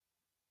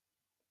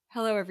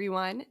Hello,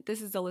 everyone.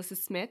 This is Alyssa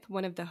Smith,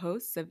 one of the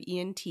hosts of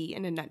ENT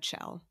in a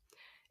Nutshell.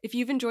 If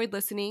you've enjoyed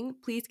listening,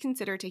 please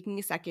consider taking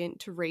a second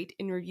to rate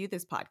and review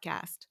this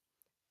podcast.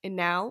 And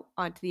now,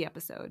 on to the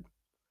episode.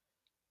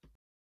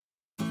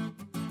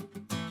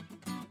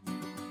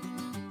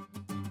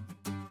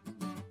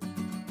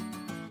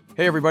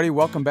 Hey everybody,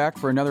 welcome back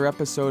for another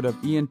episode of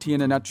ENT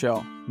in a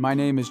Nutshell. My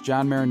name is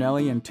John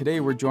Marinelli, and today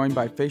we're joined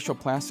by facial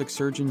plastic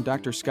surgeon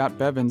Dr. Scott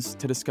Bevins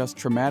to discuss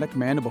traumatic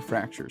mandible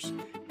fractures.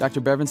 Dr.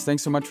 Bevins,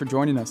 thanks so much for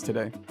joining us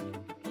today.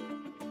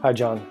 Hi,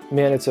 John.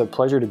 Man, it's a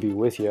pleasure to be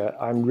with you.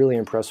 I'm really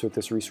impressed with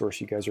this resource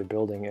you guys are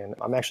building, and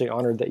I'm actually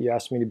honored that you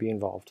asked me to be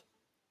involved.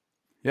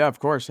 Yeah, of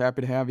course.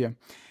 Happy to have you.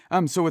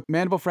 So with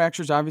mandible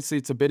fractures, obviously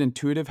it's a bit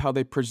intuitive how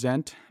they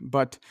present,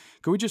 but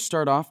could we just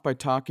start off by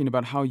talking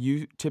about how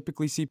you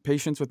typically see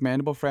patients with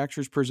mandible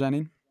fractures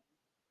presenting?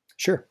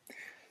 Sure.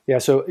 Yeah,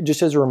 so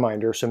just as a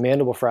reminder, so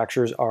mandible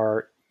fractures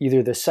are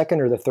either the second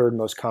or the third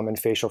most common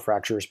facial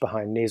fractures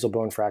behind nasal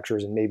bone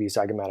fractures and maybe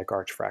zygomatic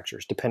arch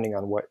fractures, depending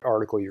on what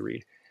article you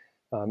read.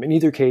 In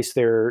either case,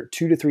 they're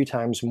 2 to 3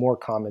 times more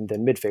common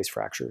than midface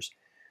fractures.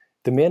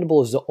 The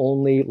mandible is the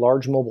only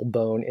large mobile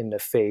bone in the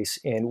face,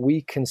 and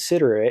we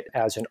consider it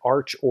as an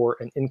arch or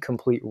an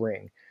incomplete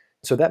ring.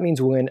 So that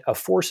means when a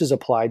force is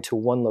applied to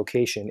one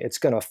location, it's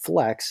going to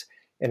flex,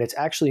 and it's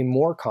actually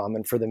more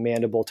common for the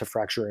mandible to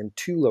fracture in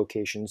 2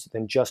 locations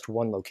than just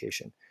one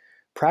location.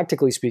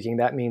 Practically speaking,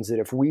 that means that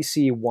if we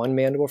see one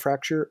mandible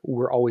fracture,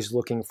 we're always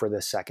looking for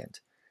the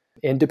second.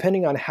 And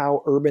depending on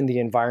how urban the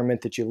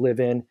environment that you live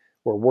in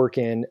or work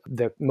in,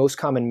 the most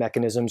common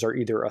mechanisms are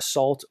either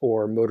assault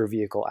or motor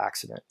vehicle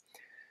accident.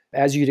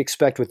 As you'd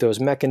expect with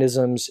those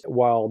mechanisms,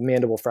 while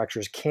mandible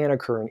fractures can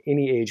occur in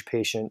any age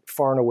patient,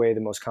 far and away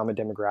the most common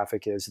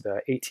demographic is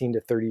the 18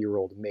 to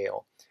 30-year-old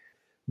male.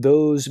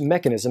 Those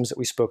mechanisms that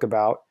we spoke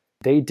about,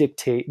 they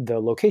dictate the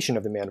location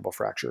of the mandible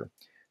fracture.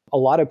 A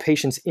lot of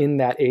patients in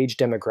that age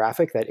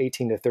demographic, that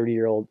 18 to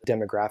 30-year-old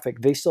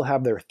demographic, they still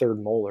have their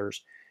third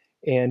molars.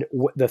 And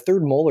what the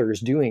third molar is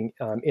doing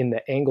in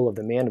the angle of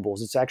the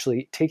mandibles, it's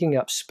actually taking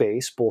up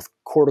space, both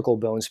cortical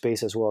bone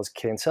space as well as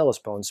cancellous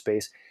bone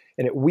space,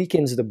 and it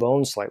weakens the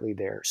bone slightly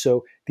there.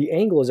 So the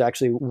angle is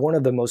actually one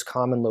of the most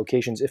common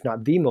locations, if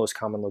not the most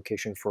common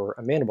location for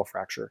a mandible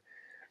fracture.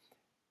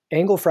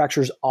 Angle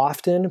fractures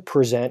often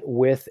present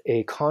with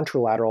a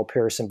contralateral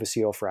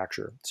parasymphyseal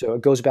fracture. So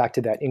it goes back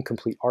to that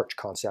incomplete arch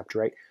concept,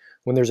 right?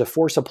 When there's a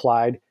force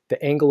applied,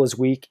 the angle is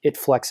weak, it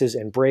flexes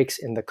and breaks,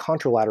 and the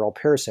contralateral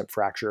parasymp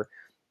fracture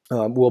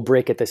will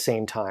break at the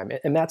same time.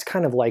 And that's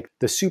kind of like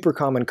the super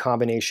common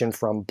combination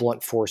from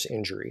blunt force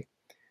injury.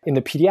 In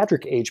the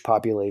pediatric age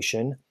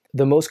population,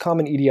 the most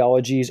common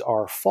etiologies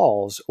are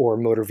falls or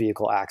motor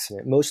vehicle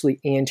accident, mostly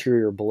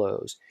anterior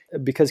blows.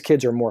 Because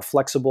kids are more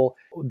flexible,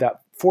 that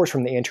force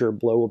from the anterior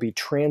blow will be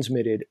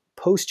transmitted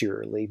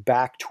posteriorly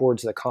back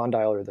towards the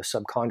condyle or the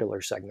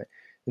subcondylar segment.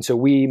 And so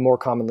we more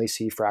commonly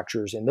see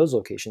fractures in those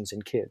locations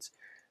in kids.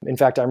 In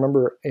fact, I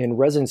remember in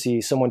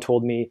residency, someone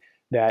told me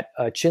that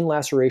a chin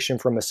laceration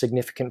from a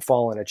significant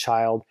fall in a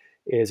child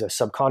is a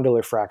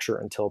subcondylar fracture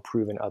until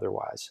proven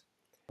otherwise.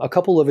 A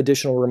couple of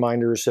additional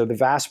reminders. So the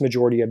vast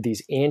majority of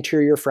these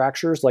anterior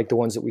fractures, like the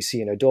ones that we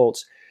see in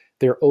adults,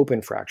 they're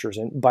open fractures.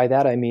 And by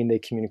that, I mean they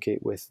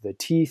communicate with the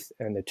teeth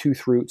and the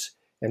tooth roots,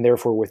 and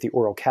therefore with the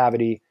oral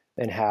cavity,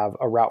 and have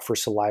a route for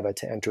saliva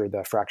to enter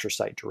the fracture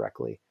site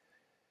directly.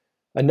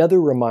 Another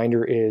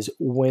reminder is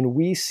when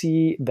we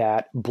see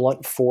that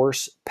blunt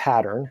force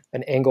pattern,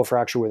 an angle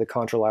fracture with a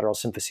contralateral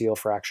symphyseal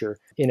fracture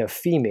in a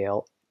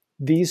female,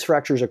 these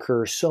fractures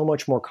occur so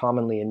much more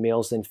commonly in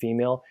males than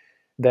female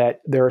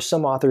that there are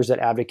some authors that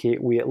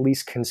advocate we at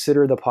least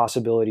consider the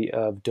possibility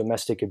of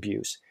domestic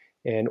abuse.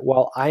 And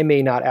while I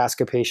may not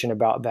ask a patient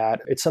about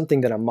that, it's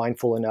something that I'm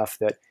mindful enough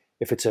that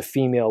if it's a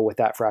female with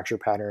that fracture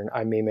pattern,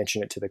 I may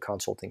mention it to the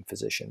consulting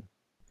physician.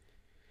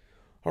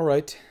 All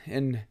right.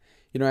 And,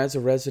 as a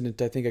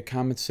resident, I think a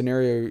common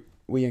scenario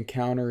we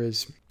encounter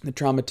is the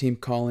trauma team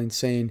calling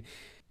saying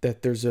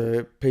that there's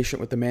a patient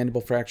with a mandible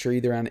fracture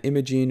either on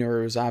imaging or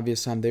it was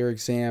obvious on their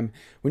exam.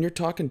 When you're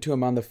talking to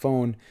them on the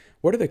phone,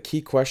 what are the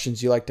key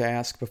questions you like to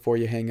ask before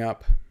you hang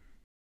up?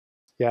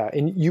 Yeah,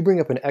 and you bring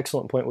up an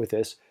excellent point with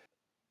this.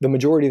 The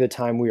majority of the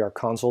time we are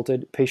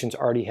consulted, patients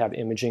already have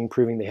imaging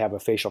proving they have a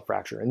facial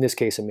fracture, in this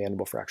case, a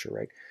mandible fracture,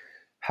 right?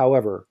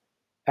 However,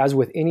 as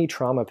with any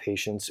trauma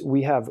patients,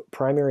 we have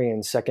primary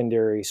and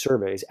secondary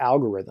surveys,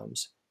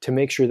 algorithms, to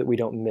make sure that we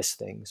don't miss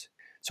things.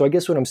 So I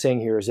guess what I'm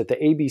saying here is that the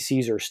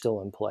ABCs are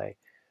still in play.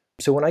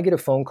 So when I get a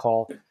phone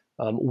call,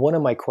 one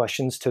of my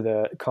questions to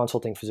the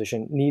consulting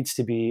physician needs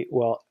to be,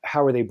 well,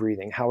 how are they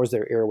breathing? How is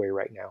their airway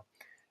right now?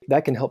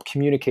 That can help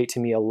communicate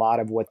to me a lot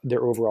of what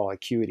their overall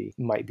acuity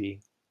might be.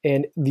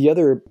 And the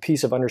other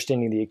piece of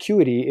understanding the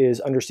acuity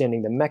is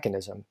understanding the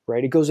mechanism,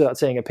 right? It goes without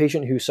saying a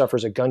patient who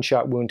suffers a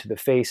gunshot wound to the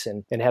face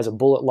and has a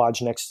bullet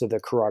lodged next to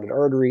the carotid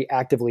artery,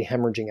 actively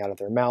hemorrhaging out of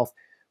their mouth,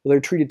 well, they're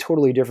treated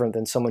totally different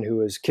than someone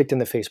who is kicked in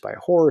the face by a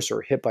horse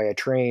or hit by a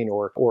train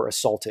or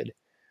assaulted.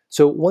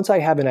 So once I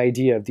have an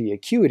idea of the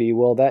acuity,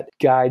 well, that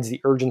guides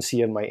the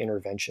urgency of my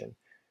intervention.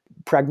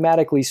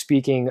 pragmatically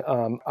speaking,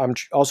 I'm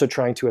also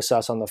trying to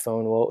assess on the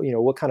phone, well,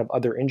 what kind of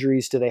other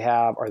injuries do they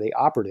have? Are they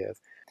operative?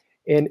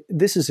 And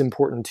this is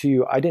important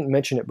too. I didn't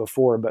mention it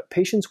before, but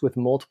patients with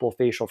multiple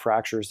facial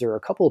fractures, there are a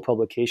couple of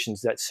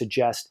publications that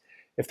suggest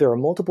if there are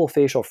multiple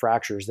facial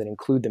fractures that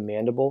include the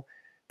mandible,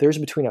 there's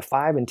between a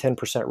 5 and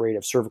 10% rate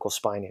of cervical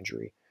spine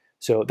injury.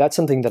 So that's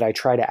something that I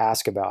try to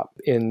ask about.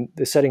 In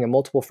the setting of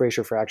multiple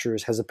facial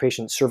fractures, has the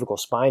patient's cervical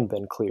spine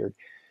been cleared?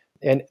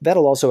 And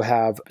that'll also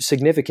have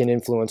significant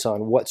influence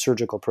on what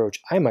surgical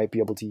approach I might be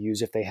able to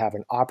use if they have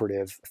an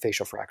operative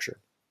facial fracture.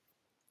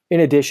 In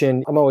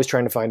addition, I'm always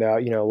trying to find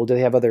out, well, do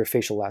they have other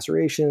facial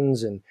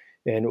lacerations and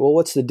well,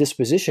 what's the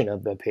disposition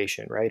of the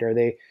patient, right? Are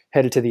they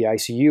headed to the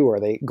ICU or are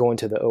they going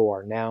to the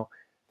OR now?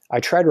 I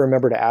try to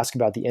remember to ask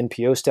about the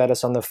NPO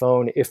status on the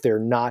phone if they're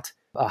not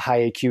a high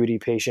acuity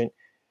patient,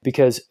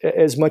 because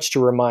as much to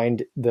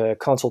remind the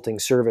consulting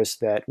service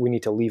that we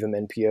need to leave them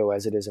NPO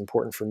as it is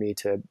important for me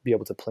to be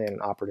able to plan an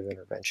operative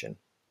intervention.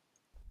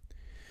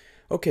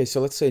 Okay,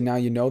 so let's say now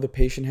you know the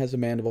patient has a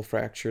mandible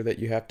fracture that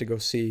you have to go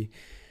see.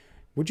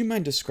 Would you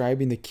mind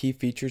describing the key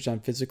features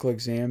on physical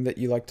exam that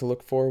you like to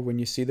look for when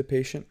you see the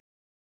patient?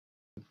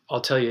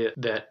 I'll tell you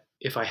that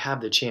if I have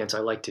the chance, I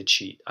like to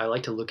cheat. I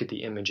like to look at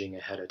the imaging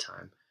ahead of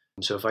time.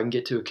 So if I can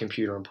get to a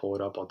computer and pull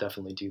it up, I'll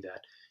definitely do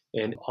that.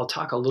 And I'll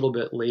talk a little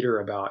bit later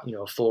about,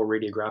 a full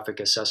radiographic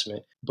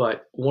assessment.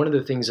 But one of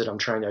the things that I'm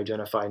trying to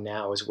identify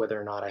now is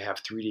whether or not I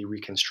have 3D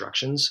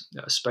reconstructions,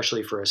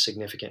 especially for a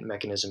significant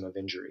mechanism of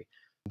injury.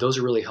 Those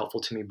are really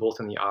helpful to me both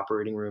in the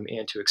operating room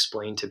and to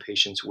explain to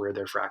patients where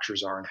their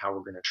fractures are and how we're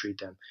going to treat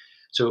them.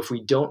 So if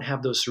we don't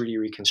have those 3D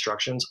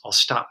reconstructions, I'll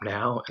stop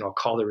now and I'll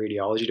call the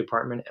radiology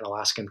department and I'll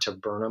ask them to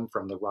burn them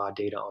from the raw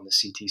data on the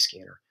CT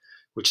scanner,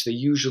 which they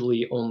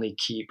usually only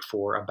keep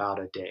for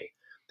about a day.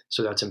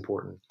 So that's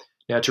important.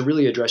 Now, to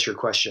really address your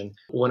question,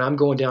 when I'm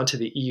going down to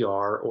the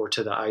ER or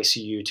to the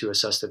ICU to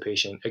assess the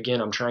patient,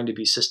 again, I'm trying to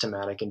be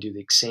systematic and do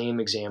the same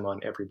exam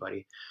on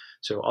everybody.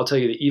 So I'll tell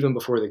you that even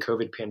before the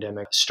COVID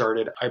pandemic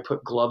started, I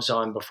put gloves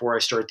on before I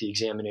start the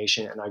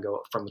examination and I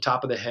go from the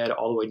top of the head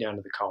all the way down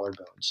to the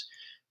collarbones.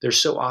 There's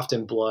so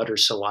often blood or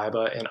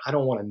saliva, and I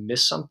don't want to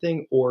miss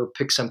something or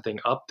pick something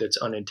up that's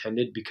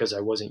unintended because I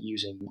wasn't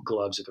using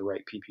gloves or the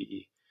right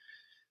PPE.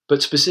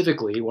 But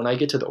specifically, when I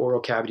get to the oral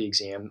cavity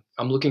exam,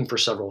 I'm looking for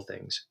several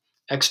things.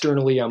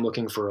 Externally, I'm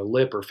looking for a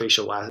lip or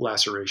facial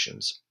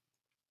lacerations.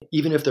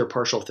 Even if they're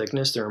partial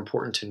thickness, they're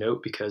important to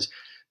note because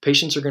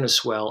patients are going to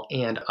swell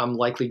and I'm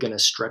likely going to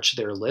stretch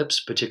their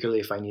lips, particularly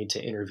if I need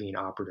to intervene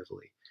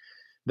operatively.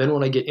 Then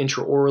when I get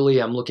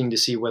intraorally, I'm looking to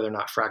see whether or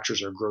not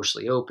fractures are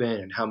grossly open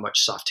and how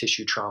much soft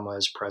tissue trauma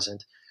is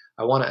present.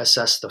 I want to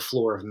assess the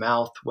floor of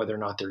mouth, whether or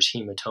not there's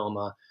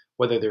hematoma,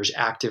 whether there's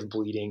active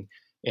bleeding,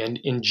 and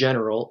in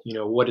general,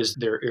 what is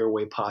their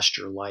airway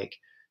posture like?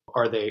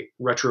 Are they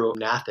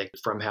retrognathic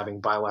from having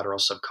bilateral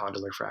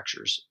subcondylar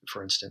fractures,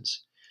 for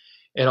instance?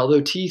 And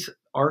although teeth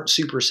aren't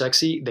super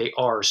sexy, they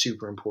are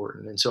super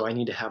important. And so I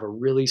need to have a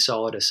really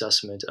solid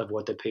assessment of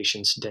what the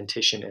patient's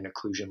dentition and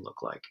occlusion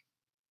look like.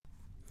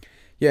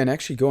 Yeah, and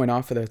actually going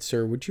off of that,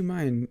 sir, would you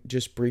mind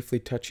just briefly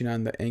touching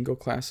on the angle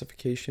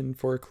classification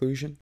for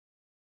occlusion?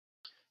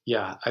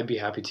 Yeah, I'd be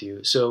happy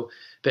to. So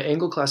the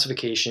angle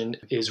classification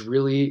is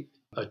really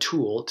a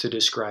tool to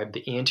describe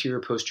the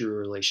anterior-posterior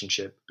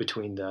relationship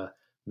between the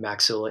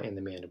maxilla and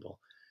the mandible.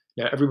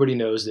 Now, everybody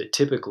knows that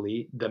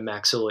typically the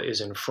maxilla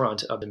is in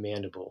front of the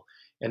mandible,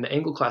 and the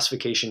angle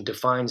classification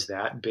defines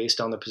that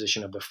based on the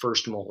position of the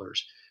first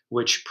molars,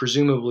 which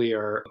presumably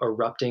are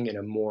erupting in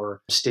a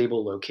more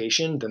stable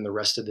location than the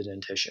rest of the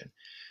dentition.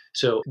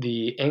 So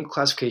the angle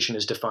classification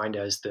is defined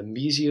as the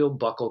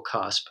mesial-buccal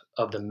cusp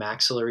of the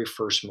maxillary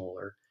first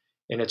molar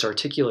and its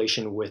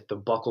articulation with the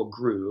buccal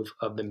groove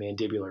of the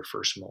mandibular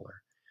first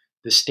molar.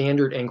 The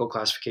standard angle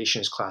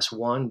classification is class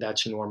 1,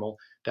 that's normal.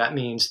 That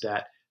means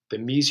that the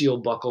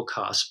mesial buccal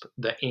cusp,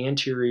 the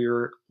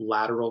anterior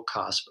lateral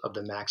cusp of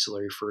the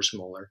maxillary first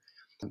molar,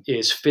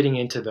 is fitting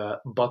into the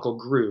buccal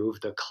groove,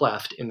 the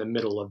cleft in the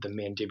middle of the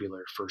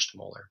mandibular first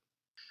molar.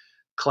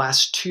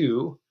 Class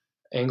 2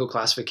 angle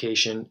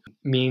classification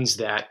means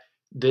that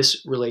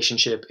this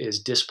relationship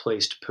is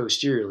displaced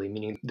posteriorly,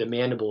 meaning the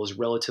mandible is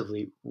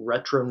relatively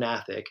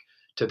retrognathic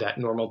to that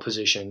normal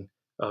position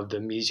of the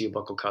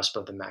mesial-buccal cusp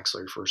of the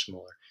maxillary first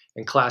molar.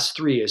 And class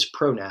 3 is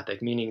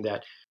prognathic, meaning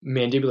that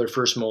mandibular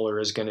first molar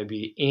is going to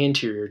be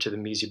anterior to the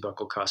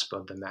mesial-buccal cusp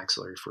of the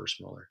maxillary first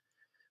molar.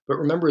 But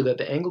remember that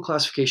the angle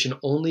classification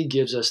only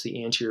gives us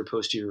the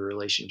anterior-posterior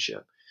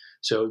relationship.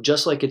 So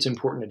just like it's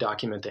important to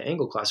document the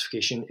angle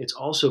classification, it's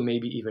also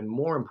maybe even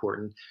more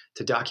important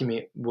to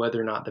document whether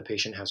or not the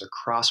patient has a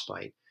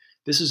crossbite.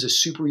 This is a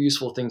super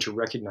useful thing to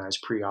recognize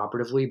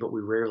preoperatively, but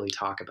we rarely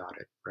talk about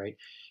it, right?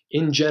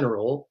 In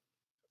general,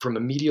 from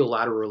a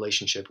medial-lateral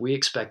relationship, we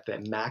expect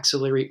that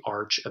maxillary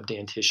arch of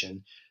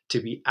dentition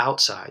to be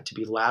outside, to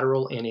be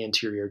lateral and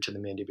anterior to the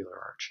mandibular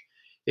arch.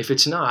 If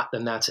it's not,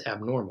 then that's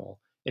abnormal.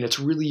 And it's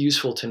really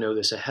useful to know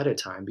this ahead of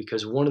time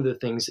because one of the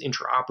things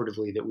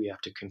intraoperatively that we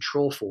have to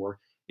control for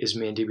is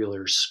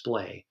mandibular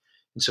splay.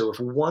 And so if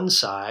one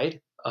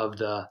side of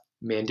the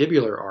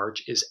mandibular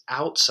arch is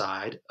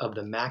outside of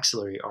the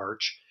maxillary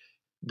arch,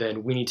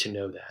 then we need to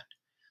know that.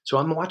 So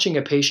I'm watching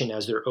a patient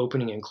as they're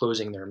opening and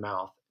closing their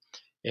mouth,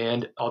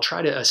 and I'll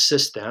try to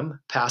assist them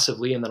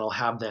passively, and then I'll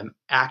have them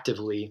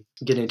actively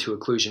get into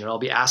occlusion. And I'll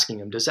be asking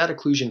them, does that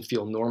occlusion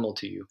feel normal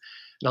to you?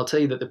 And I'll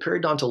tell you that the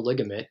periodontal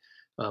ligament,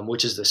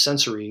 which is the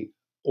sensory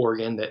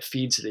organ that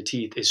feeds the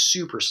teeth, is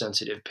super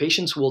sensitive.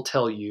 Patients will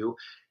tell you,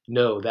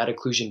 no, that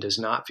occlusion does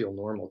not feel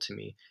normal to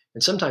me.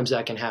 And sometimes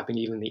that can happen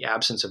even in the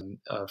absence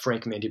of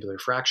frank mandibular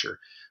fracture.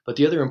 But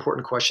the other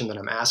important question that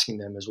I'm asking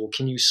them is, well,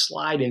 can you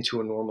slide into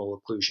a normal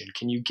occlusion?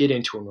 Can you get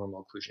into a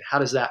normal occlusion? How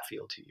does that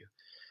feel to you?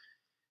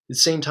 At the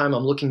same time,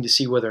 I'm looking to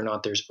see whether or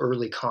not there's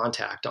early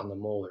contact on the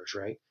molars,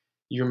 right?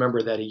 You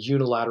remember that a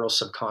unilateral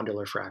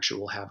subcondylar fracture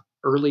will have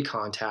early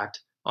contact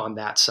on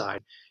that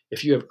side.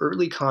 If you have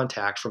early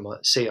contact from,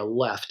 say, a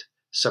left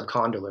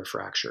subcondylar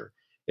fracture,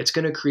 it's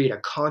going to create a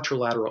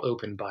contralateral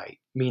open bite,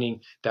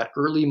 meaning that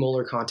early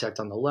molar contact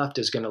on the left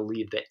is going to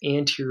leave the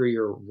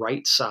anterior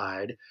right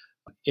side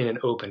in an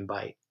open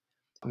bite.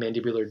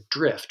 Mandibular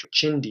drift,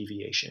 chin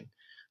deviation.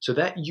 So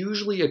that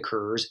usually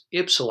occurs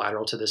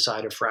ipsilateral to the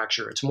side of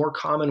fracture. It's more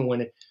common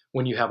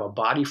when you have a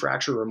body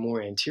fracture or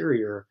more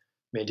anterior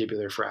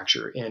mandibular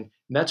fracture. And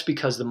that's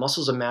because the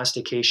muscles of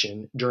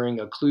mastication during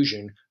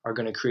occlusion are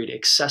going to create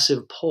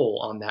excessive pull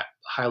on that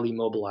highly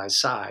mobilized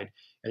side,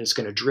 and it's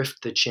going to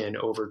drift the chin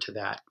over to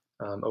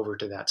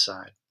that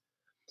side.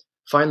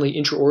 Finally,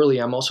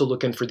 intraorally, I'm also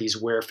looking for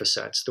these wear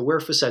facets. The wear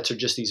facets are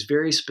just these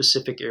very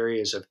specific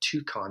areas of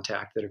tooth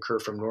contact that occur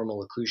from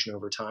normal occlusion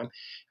over time,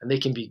 and they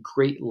can be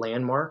great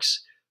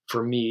landmarks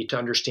for me to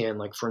understand,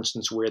 like, for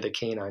instance, where the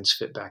canines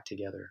fit back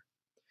together.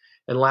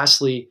 And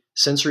lastly,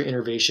 sensory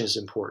innervation is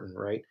important,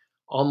 right?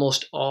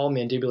 Almost all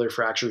mandibular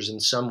fractures in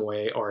some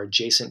way are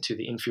adjacent to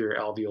the inferior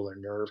alveolar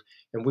nerve,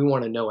 and we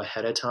want to know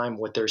ahead of time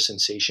what their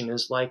sensation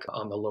is like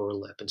on the lower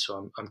lip. And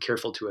so I'm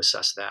careful to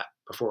assess that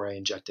before I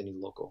inject any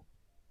local.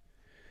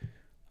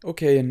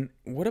 Okay, and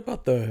what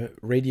about the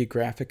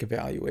radiographic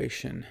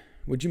evaluation?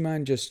 Would you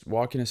mind just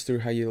walking us through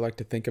how you like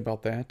to think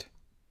about that?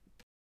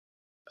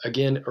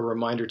 Again, a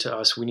reminder to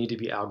us, we need to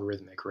be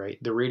algorithmic, right?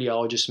 The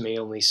radiologist may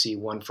only see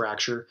one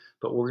fracture,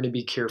 but we're going to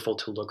be careful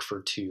to look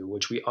for two,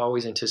 which we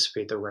always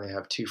anticipate that we're going to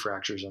have two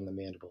fractures on the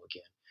mandible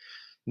again.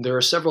 There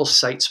are several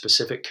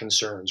site-specific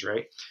concerns,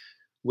 right?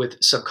 With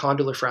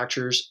subcondylar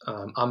fractures,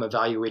 I'm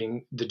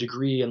evaluating the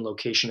degree and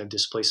location of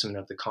displacement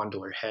of the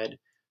condylar head.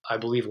 I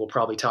believe we'll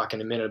probably talk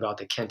in a minute about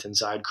the Kent and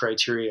Zeid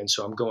criteria, and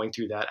so I'm going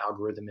through that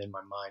algorithm in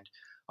my mind.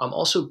 I'm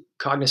also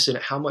cognizant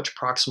of how much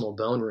proximal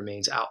bone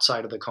remains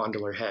outside of the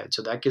condylar head,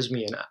 so that gives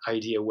me an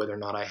idea whether or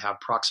not I have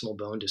proximal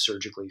bone to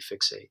surgically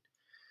fixate.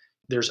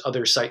 There's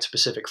other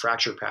site-specific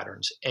fracture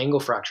patterns. Angle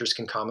fractures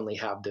can commonly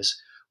have this,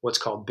 what's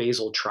called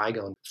basal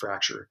trigone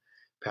fracture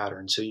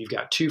pattern. So you've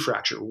got two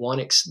fractures, one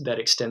that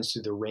extends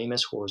through the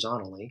ramus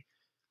horizontally,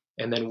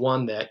 and then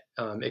one that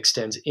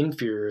extends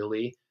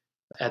inferiorly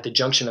at the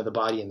junction of the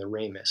body and the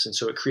ramus. And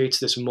so it creates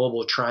this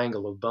mobile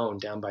triangle of bone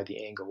down by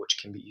the angle, which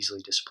can be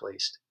easily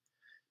displaced.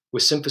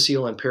 With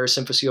symphyseal and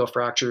parasymphyseal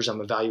fractures, I'm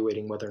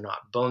evaluating whether or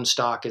not bone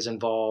stock is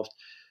involved,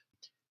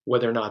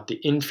 whether or not the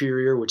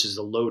inferior, which is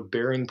the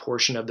load-bearing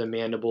portion of the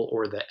mandible,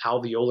 or the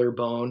alveolar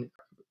bone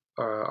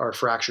are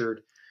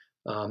fractured.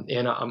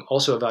 And I'm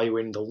also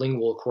evaluating the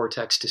lingual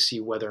cortex to see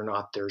whether or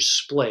not there's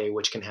splay,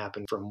 which can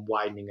happen from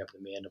widening of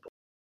the mandible.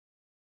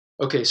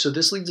 Okay, so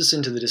this leads us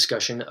into the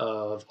discussion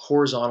of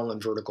horizontal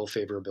and vertical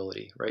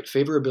favorability, right?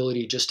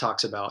 Favorability just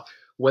talks about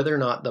whether or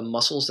not the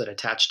muscles that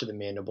attach to the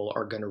mandible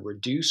are going to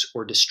reduce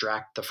or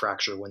distract the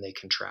fracture when they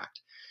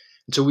contract.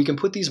 And so we can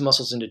put these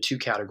muscles into two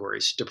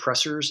categories,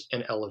 depressors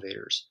and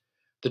elevators.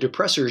 The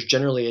depressors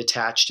generally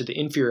attach to the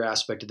inferior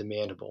aspect of the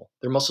mandible.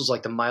 They're muscles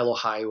like the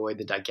mylohyoid,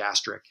 the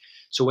digastric.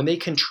 So when they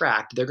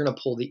contract, they're going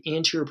to pull the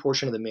anterior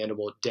portion of the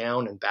mandible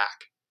down and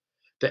back.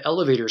 The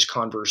elevators,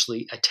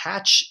 conversely,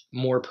 attach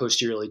more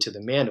posteriorly to the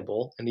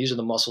mandible, and these are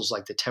the muscles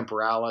like the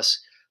temporalis,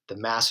 the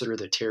masseter,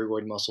 the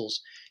pterygoid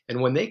muscles.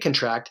 And when they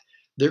contract,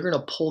 they're going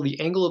to pull the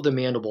angle of the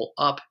mandible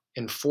up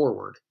and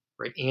forward,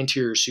 right,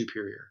 anterior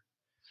superior.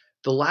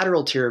 The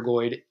lateral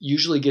pterygoid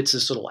usually gets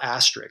this little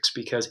asterisk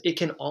because it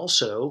can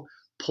also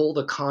pull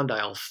the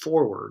condyle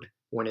forward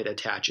when it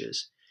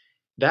attaches.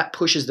 That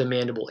pushes the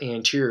mandible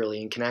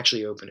anteriorly and can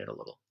actually open it a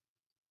little.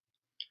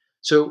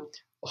 So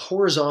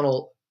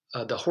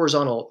the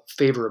horizontal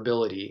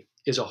favorability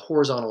is a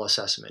horizontal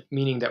assessment,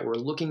 meaning that we're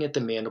looking at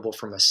the mandible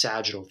from a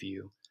sagittal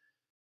view.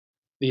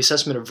 The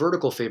assessment of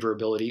vertical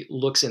favorability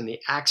looks in the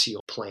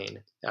axial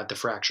plane at the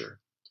fracture.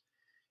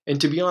 And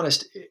to be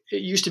honest,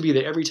 it used to be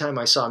that every time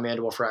I saw a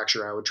mandible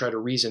fracture, I would try to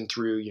reason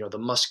through, the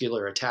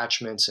muscular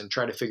attachments and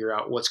try to figure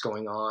out what's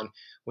going on.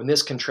 When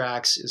this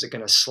contracts, is it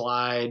going to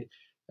slide?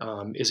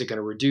 Is it going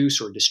to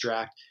reduce or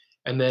distract?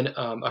 And then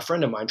a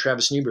friend of mine,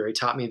 Travis Newberry,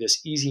 taught me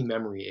this easy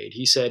memory aid.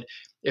 He said,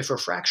 if a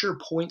fracture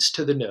points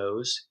to the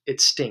nose,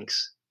 it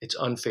stinks. It's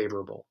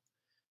unfavorable.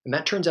 And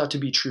that turns out to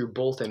be true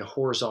both in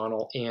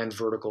horizontal and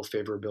vertical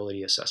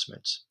favorability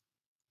assessments.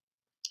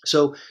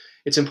 So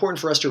it's important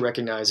for us to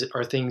recognize,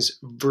 are things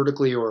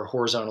vertically or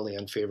horizontally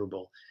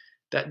unfavorable?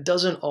 That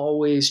doesn't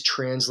always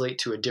translate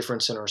to a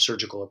difference in our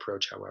surgical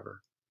approach,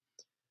 however.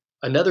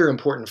 Another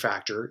important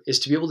factor is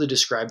to be able to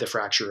describe the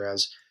fracture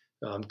as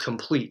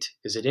complete.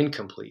 Is it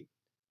incomplete?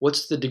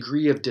 What's the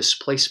degree of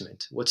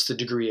displacement? What's the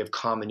degree of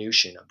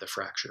comminution of the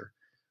fracture?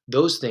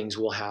 Those things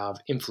will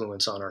have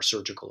influence on our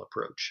surgical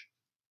approach.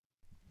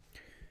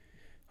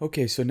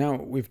 Okay, so now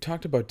we've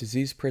talked about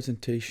disease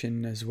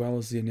presentation as well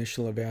as the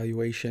initial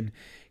evaluation.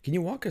 Can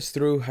you walk us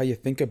through how you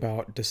think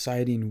about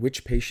deciding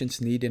which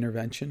patients need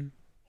intervention?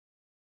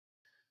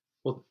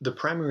 Well, the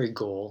primary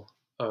goal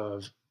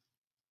of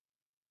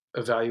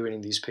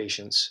evaluating these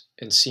patients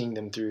and seeing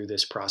them through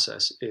this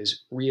process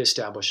is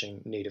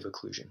reestablishing native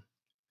occlusion.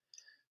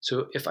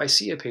 So if I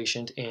see a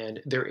patient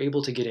and they're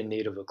able to get a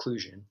native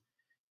occlusion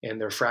and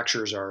their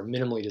fractures are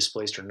minimally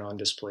displaced or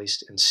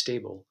non-displaced and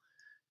stable,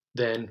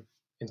 then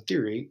in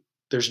theory,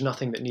 there's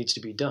nothing that needs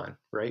to be done,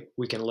 right?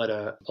 We can let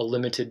a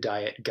limited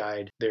diet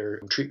guide their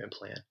treatment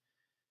plan.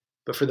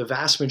 But for the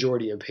vast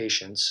majority of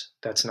patients,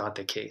 that's not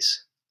the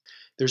case.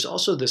 There's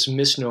also this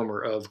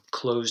misnomer of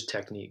closed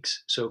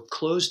techniques. So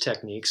closed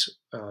techniques,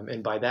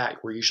 and by that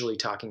we're usually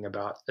talking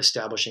about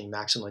establishing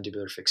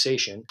maxillomandibular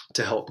fixation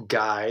to help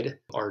guide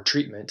our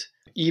treatment.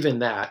 Even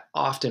that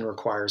often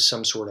requires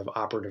some sort of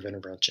operative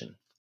intervention.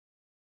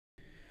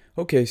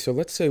 Okay, so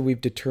let's say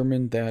we've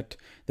determined that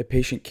the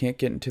patient can't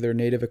get into their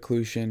native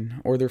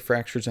occlusion or their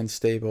fracture's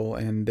unstable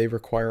and they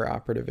require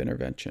operative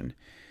intervention.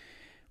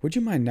 Would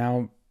you mind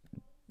now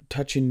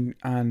touching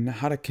on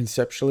how to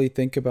conceptually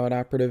think about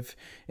operative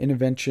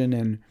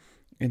intervention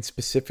and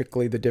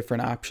specifically the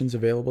different options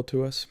available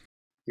to us?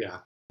 Yeah.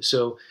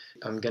 So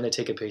I'm going to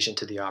take a patient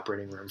to the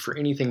operating room for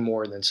anything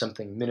more than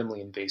something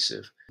minimally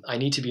invasive. I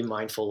need to be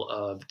mindful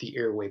of the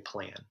airway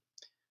plan,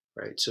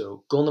 right?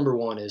 So goal number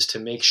one is to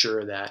make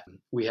sure that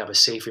we have a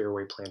safe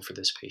airway plan for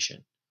this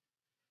patient.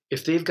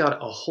 If they've got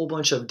a whole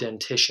bunch of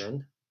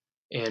dentition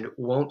and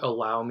won't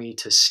allow me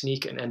to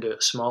sneak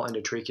a small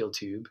endotracheal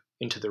tube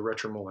into the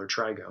retromolar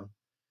trigone,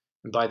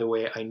 and by the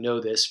way, I know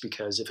this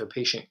because if a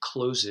patient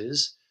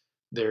closes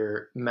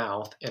their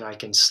mouth and I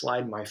can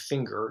slide my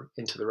finger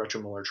into the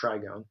retromolar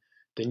trigone,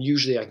 then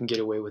usually I can get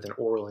away with an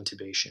oral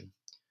intubation.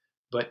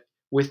 But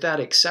with that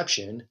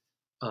exception,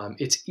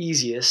 it's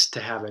easiest to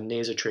have a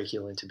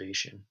nasotracheal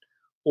intubation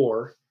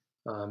or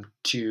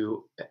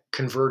to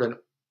convert an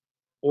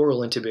oral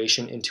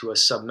intubation into a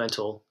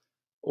submental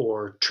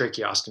or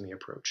tracheostomy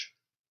approach.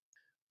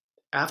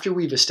 After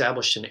we've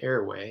established an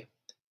airway,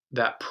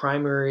 that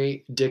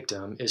primary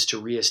dictum is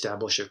to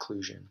reestablish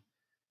occlusion.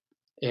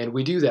 And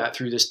we do that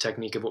through this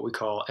technique of what we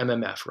call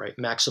MMF, right?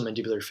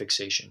 Maxillomandibular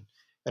fixation.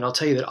 And I'll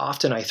tell you that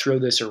often I throw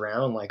this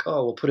around like,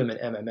 oh, we'll put them in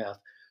MMF.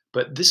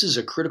 But this is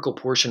a critical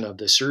portion of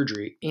the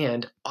surgery,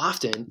 and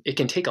often it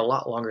can take a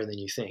lot longer than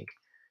you think.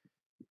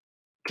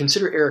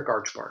 Consider Eric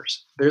arch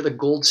bars. They're the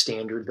gold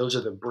standard. Those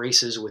are the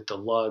braces with the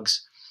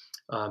lugs.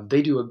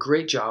 They do a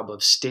great job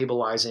of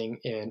stabilizing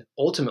and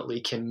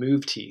ultimately can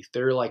move teeth.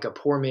 They're like a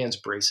poor man's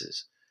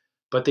braces,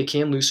 but they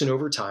can loosen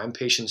over time.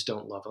 Patients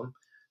don't love them.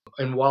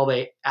 And while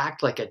they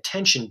act like a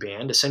tension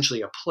band,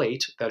 essentially a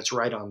plate that's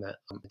right on the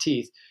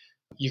teeth,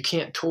 you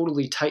can't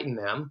totally tighten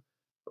them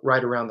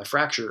right around the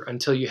fracture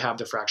until you have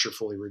the fracture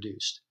fully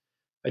reduced.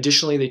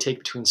 Additionally, they take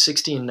between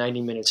 60 and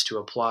 90 minutes to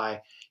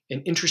apply.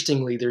 And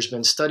interestingly, there's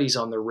been studies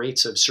on the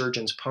rates of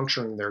surgeons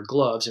puncturing their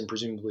gloves and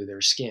presumably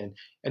their skin,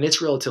 and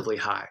it's relatively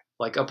high,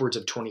 like upwards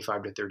of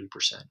 25 to 30%.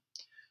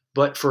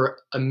 But for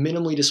a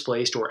minimally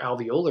displaced or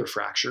alveolar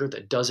fracture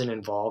that doesn't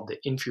involve the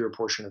inferior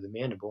portion of the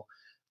mandible,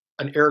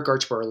 an Eric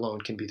arch bar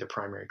alone can be the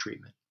primary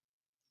treatment.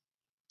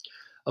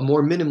 A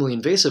more minimally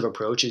invasive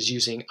approach is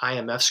using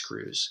IMF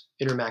screws,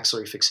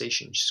 intermaxillary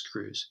fixation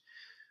screws.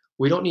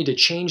 We don't need to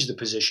change the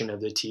position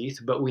of the teeth,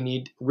 but we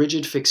need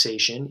rigid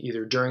fixation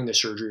either during the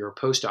surgery or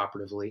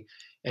postoperatively,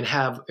 and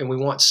we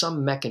want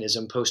some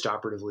mechanism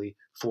postoperatively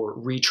for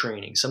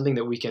retraining, something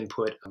that we can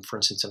put, for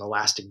instance, an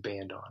elastic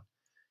band on.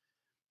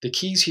 The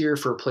keys here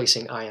for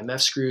placing IMF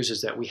screws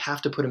is that we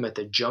have to put them at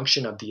the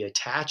junction of the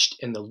attached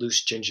and the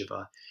loose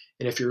gingiva.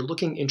 And if you're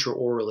looking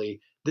intraorally,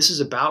 this is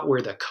about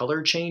where the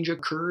color change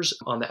occurs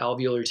on the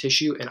alveolar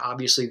tissue, and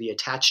obviously the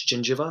attached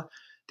gingiva,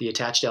 the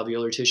attached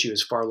alveolar tissue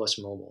is far less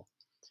mobile.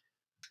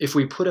 If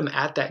we put them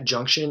at that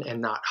junction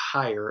and not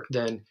higher,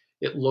 then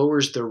it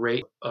lowers the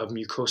rate of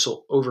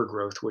mucosal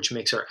overgrowth, which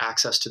makes our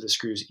access to the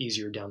screws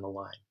easier down the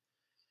line.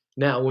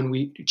 Now, when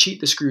we cheat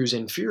the screws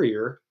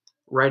inferior,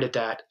 right at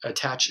that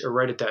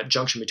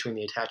junction between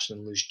the attached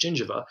and loose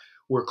gingiva,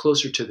 we're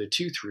closer to the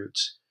tooth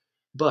roots.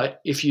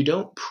 But if you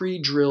don't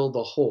pre-drill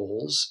the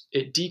holes,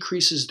 it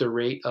decreases the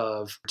rate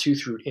of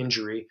tooth root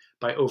injury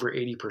by over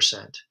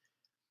 80%.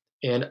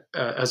 And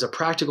as a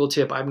practical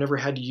tip, I've never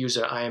had to use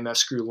an IMF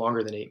screw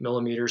longer than 8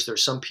 millimeters.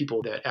 There's some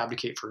people that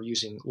advocate for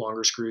using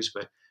longer screws,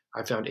 but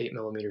I found 8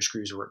 millimeter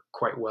screws work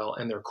quite well,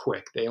 and they're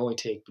quick. They only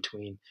take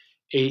between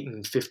 8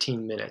 and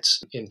 15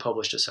 minutes in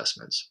published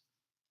assessments.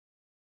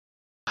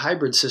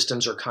 Hybrid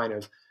systems are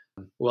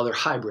they're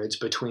hybrids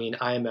between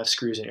IMF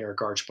screws and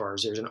Eric arch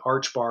bars. There's an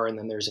arch bar and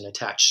then there's an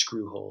attached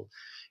screw hole.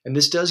 And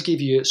this does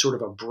give you sort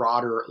of a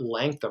broader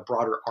length, a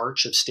broader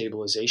arch of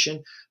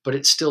stabilization, but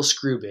it's still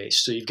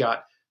screw-based. So you've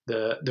got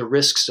the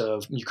risks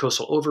of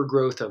mucosal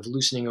overgrowth, of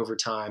loosening over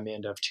time,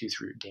 and of tooth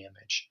root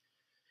damage.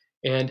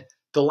 And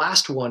the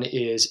last one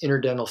is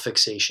interdental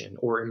fixation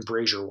or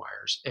embrasure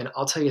wires. And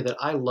I'll tell you that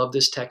I love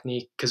this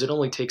technique because it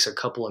only takes a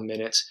couple of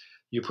minutes.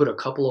 You put a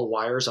couple of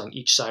wires on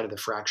each side of the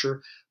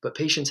fracture, but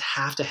patients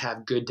have to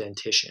have good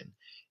dentition.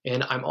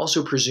 And I'm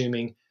also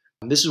presuming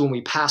this is when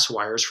we pass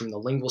wires from the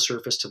lingual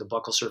surface to the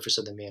buccal surface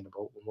of the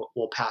mandible.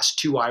 We'll pass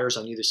 2 wires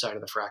on either side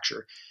of the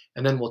fracture,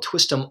 and then we'll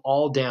twist them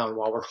all down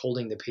while we're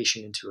holding the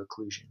patient into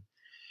occlusion.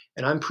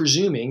 And I'm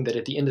presuming that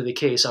at the end of the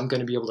case, I'm going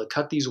to be able to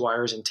cut these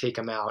wires and take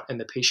them out, and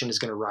the patient is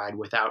going to ride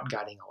without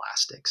guiding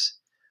elastics.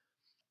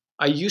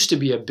 I used to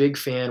be a big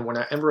fan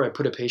whenever I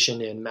put a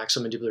patient in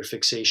maxillomandibular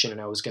fixation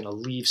and I was going to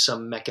leave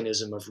some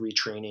mechanism of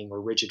retraining or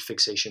rigid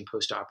fixation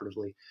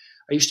postoperatively.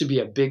 I used to be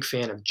a big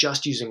fan of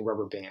just using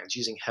rubber bands,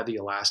 using heavy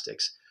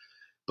elastics.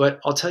 But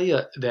I'll tell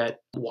you that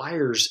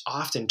wires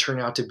often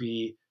turn out to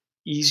be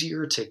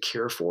easier to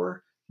care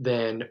for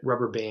than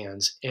rubber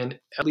bands. And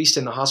at least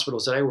in the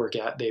hospitals that I work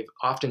at, they've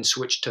often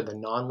switched to the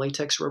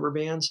non-latex rubber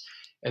bands,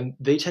 and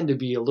they tend to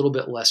be a little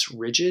bit less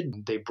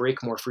rigid. They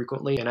break more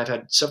frequently. And I've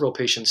had several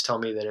patients tell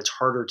me that it's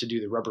harder to do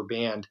the rubber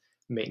band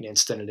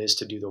maintenance than it is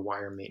to do the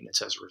wire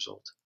maintenance as a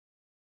result.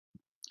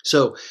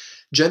 So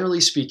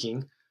generally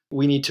speaking,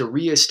 we need to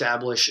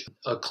reestablish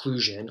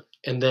occlusion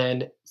and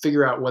then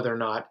figure out whether or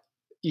not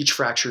each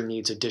fracture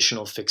needs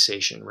additional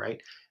fixation, right?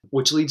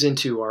 Which leads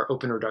into our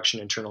open reduction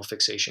internal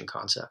fixation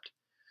concept.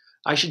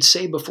 I should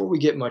say before we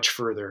get much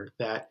further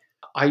that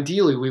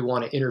ideally we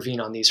want to intervene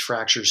on these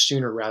fractures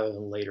sooner rather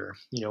than later,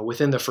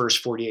 within the first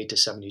 48 to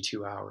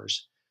 72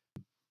 hours.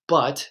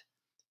 But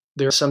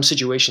there are some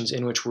situations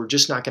in which we're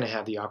just not going to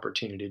have the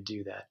opportunity to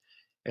do that.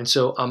 And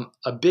so I'm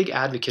a big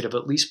advocate of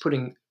at least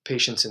putting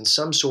patients in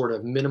some sort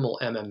of minimal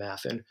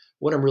MMF. And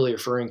what I'm really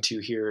referring to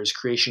here is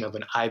creation of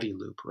an Ivy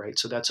loop, right?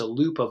 So that's a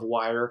loop of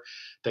wire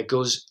that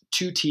goes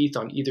 2 teeth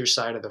on either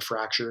side of the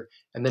fracture.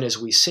 And then as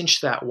we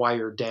cinch that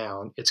wire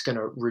down, it's going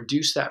to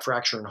reduce that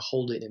fracture and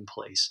hold it in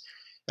place.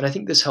 And I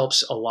think this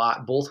helps a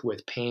lot, both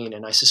with pain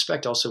and I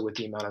suspect also with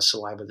the amount of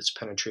saliva that's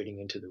penetrating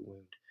into the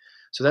wound.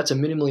 So that's a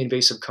minimally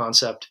invasive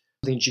concept,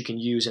 something that you can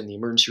use in the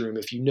emergency room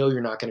if you know you're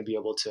not going to be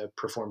able to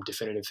perform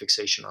definitive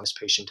fixation on this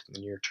patient in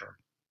the near term.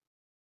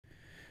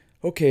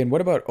 Okay, and what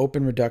about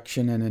open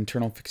reduction and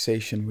internal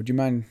fixation? Would you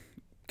mind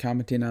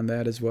commenting on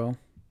that as well?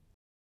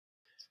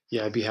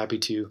 Yeah, I'd be happy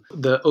to.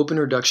 The open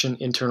reduction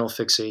internal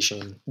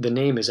fixation, the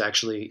name is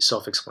actually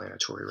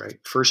self-explanatory, right?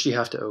 First, you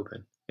have to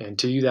open. And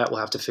to do that, we'll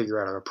have to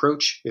figure out our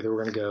approach. Either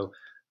we're going to go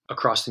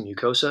across the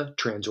mucosa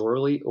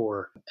transorally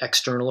or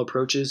external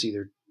approaches,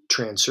 either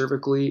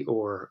transcervically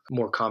or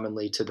more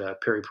commonly to the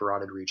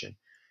periparotid region.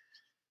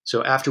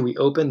 So after we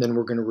open, then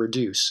we're going to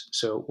reduce.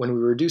 So when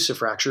we reduce a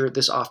fracture,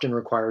 this often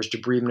requires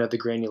debridement of the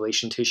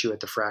granulation tissue at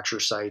the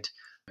fracture site.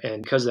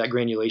 And because that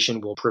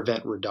granulation will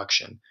prevent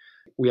reduction.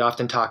 We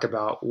often talk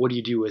about what do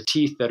you do with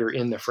teeth that are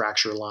in the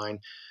fracture line?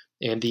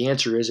 And the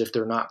answer is if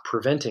they're not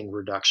preventing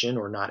reduction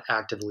or not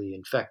actively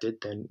infected,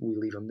 then we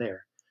leave them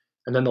there.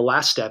 And then the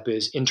last step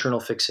is internal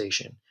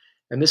fixation.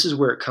 And this is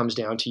where it comes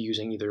down to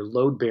using either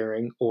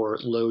load-bearing or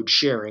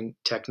load-sharing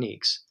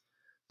techniques.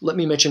 Let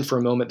me mention for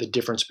a moment the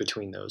difference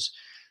between those.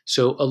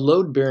 So a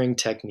load-bearing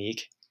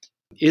technique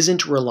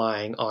isn't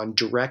relying on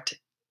direct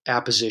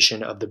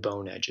apposition of the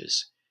bone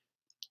edges.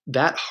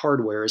 That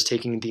hardware is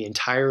taking the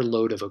entire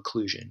load of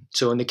occlusion.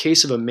 So in the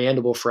case of a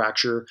mandible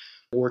fracture,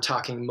 we're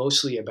talking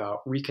mostly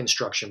about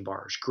reconstruction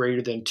bars,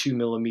 greater than 2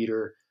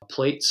 millimeter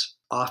plates,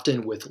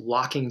 often with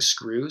locking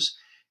screws.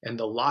 And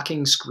the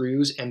locking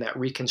screws and that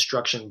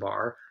reconstruction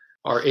bar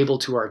are able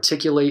to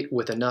articulate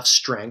with enough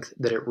strength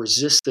that it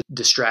resists the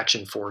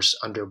distraction force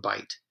under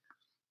bite.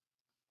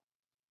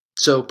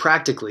 So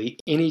practically,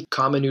 any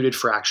comminuted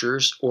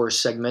fractures or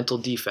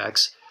segmental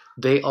defects,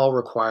 they all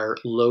require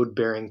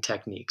load-bearing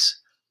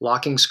techniques,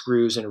 locking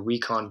screws in a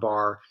recon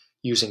bar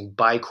using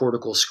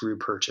bicortical screw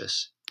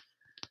purchase.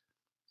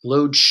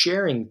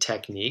 Load-sharing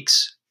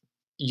techniques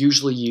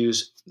usually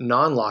use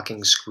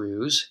non-locking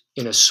screws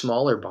in a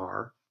smaller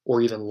bar,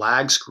 or even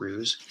lag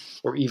screws,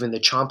 or even the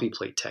Ciampi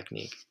plate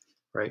technique,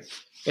 right?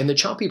 And the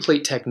Ciampi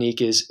plate technique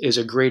is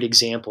a great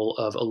example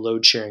of a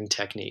load-sharing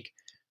technique.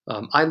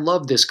 I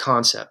love this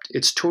concept.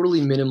 It's totally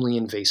minimally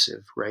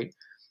invasive, right?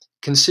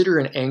 Consider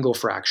an angle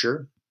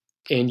fracture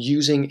and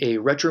using a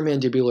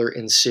retromandibular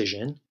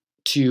incision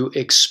to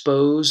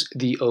expose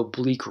the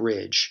oblique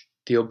ridge.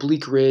 The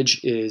oblique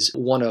ridge is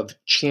one of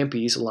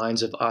Ciampi's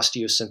lines of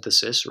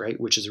osteosynthesis, right?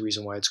 Which is the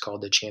reason why it's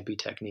called the Ciampi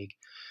technique.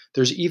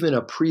 There's even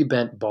a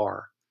pre-bent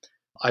bar.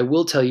 I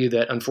will tell you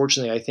that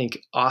unfortunately, I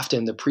think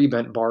often the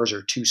pre-bent bars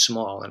are too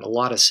small. In a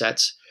lot of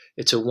sets,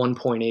 it's a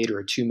 1.8 or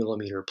a 2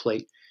 millimeter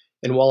plate.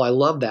 And while I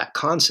love that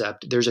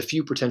concept, there's a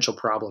few potential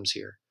problems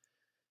here.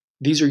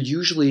 These are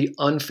usually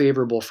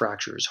unfavorable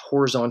fractures,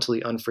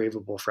 horizontally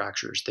unfavorable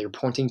fractures. They're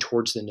pointing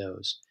towards the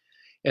nose.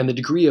 And the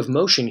degree of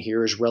motion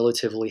here is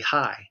relatively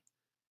high.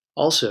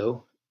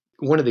 Also,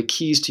 one of the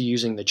keys to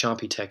using the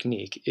Ciampi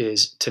technique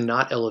is to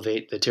not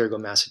elevate the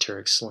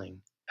pterygomasseteric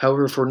sling.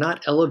 However, if we're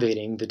not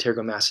elevating the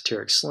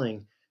pterygomasseteric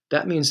sling,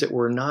 that means that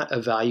we're not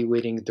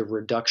evaluating the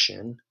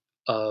reduction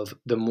of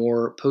the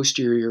more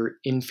posterior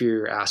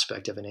inferior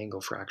aspect of an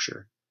angle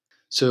fracture.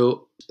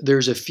 So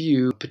there's a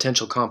few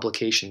potential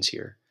complications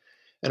here.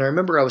 And I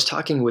remember I was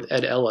talking with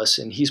Ed Ellis,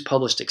 and he's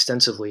published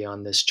extensively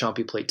on this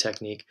Ciampi plate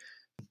technique.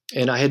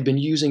 And I had been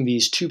using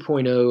these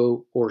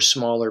 2.0 or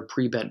smaller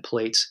pre-bent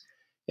plates.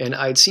 And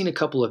I had seen a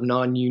couple of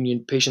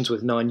non-union patients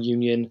with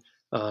non-union,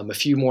 a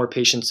few more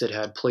patients that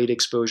had plate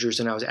exposures.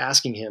 And I was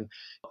asking him,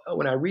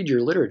 when I read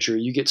your literature,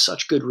 you get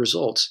such good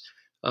results.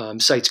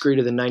 Sites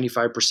greater than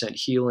 95%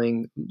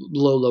 healing,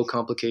 low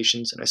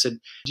complications. And I said,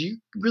 do you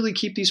really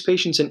keep these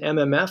patients in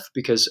MMF?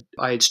 Because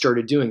I had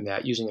started doing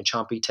that using a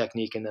Ciampi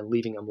technique and then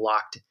leaving them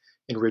locked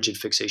in rigid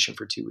fixation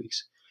for 2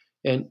 weeks.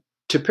 And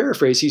to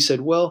paraphrase, he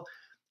said, well,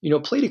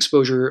 plate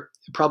exposure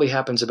probably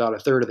happens about a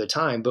third of the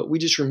time, but we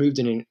just remove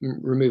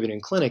it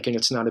in clinic and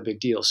it's not a big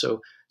deal.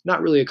 So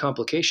not really a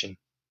complication.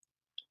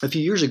 A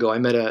few years ago, I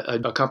met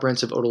a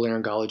comprehensive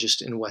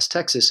otolaryngologist in West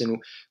Texas,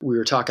 and we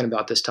were talking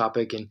about this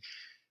topic.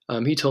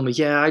 And he told me,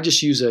 yeah, I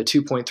just use a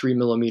 2.3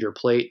 millimeter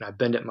plate and I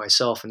bend it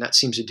myself, and that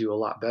seems to do a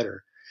lot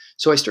better.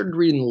 So I started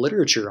reading the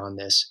literature on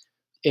this.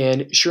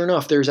 And sure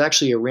enough, there's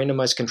actually a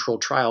randomized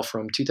controlled trial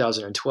from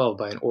 2012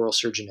 by an oral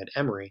surgeon at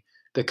Emory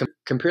that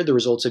compared the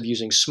results of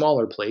using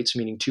smaller plates,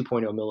 meaning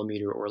 2.0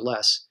 millimeter or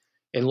less,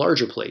 and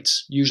larger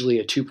plates, usually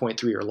a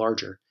 2.3 or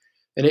larger.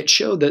 And it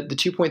showed that the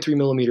 2.3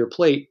 millimeter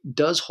plate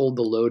does hold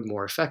the load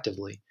more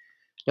effectively.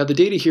 Now, the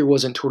data here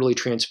wasn't totally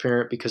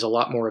transparent because a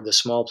lot more of the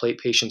small plate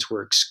patients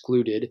were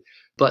excluded,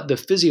 but the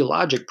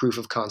physiologic proof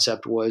of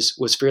concept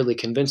was fairly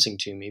convincing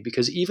to me,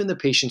 because even the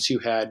patients who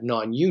had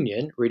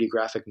non-union,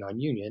 radiographic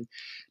non-union,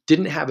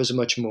 didn't have as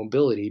much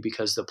mobility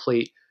because the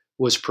plate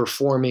was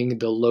performing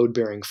the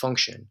load-bearing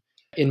function.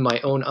 In my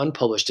own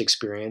unpublished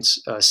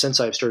experience, since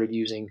I've started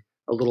using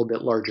a little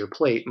bit larger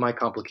plate, my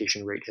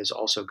complication rate has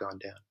also gone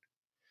down.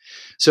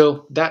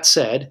 So that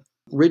said,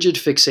 rigid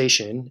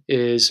fixation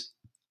is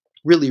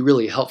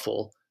really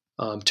helpful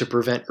to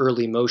prevent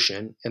early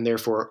motion and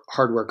therefore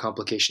hardware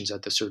complications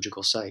at the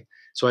surgical site.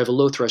 So I have a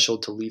low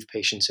threshold to leave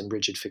patients in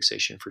rigid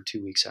fixation for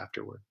 2 weeks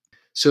afterward.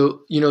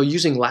 So,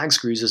 using lag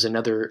screws is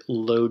another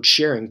load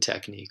sharing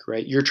technique,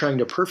 right? You're trying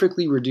to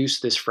perfectly reduce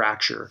this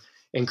fracture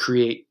and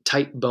create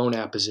tight bone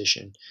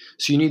apposition.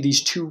 So you need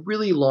these 2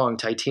 really long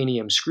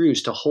titanium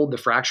screws to hold the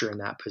fracture in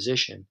that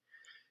position.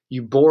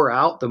 You bore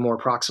out the more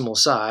proximal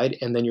side,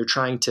 and then you're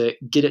trying to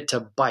get it to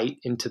bite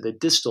into the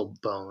distal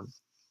bone.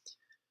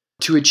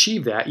 To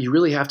achieve that, you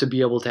really have to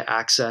be able to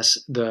access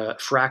the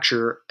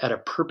fracture at a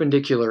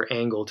perpendicular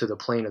angle to the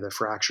plane of the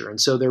fracture.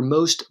 And so they're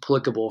most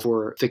applicable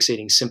for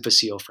fixating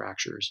symphyseal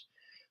fractures.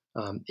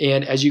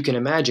 And as you can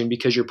imagine,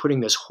 because you're putting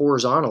this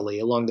horizontally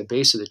along the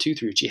base of the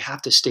tooth roots, you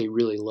have to stay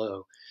really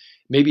low.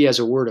 Maybe as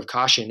a word of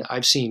caution,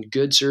 I've seen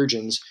good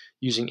surgeons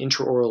using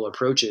intraoral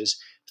approaches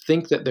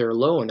think that they're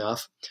low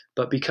enough,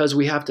 but because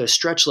we have to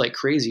stretch like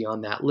crazy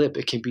on that lip,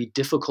 it can be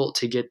difficult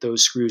to get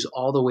those screws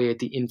all the way at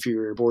the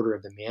inferior border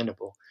of the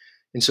mandible.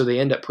 And so they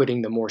end up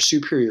putting the more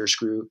superior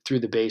screw through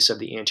the base of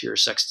the anterior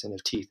sextant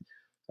of teeth,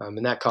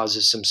 and that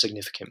causes some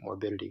significant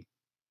morbidity.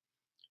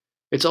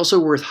 It's also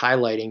worth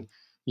highlighting,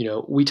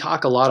 we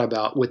talk a lot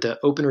about, with the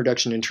open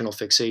reduction internal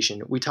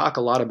fixation, we talk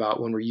a lot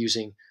about when we're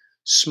using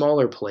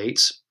smaller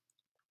plates,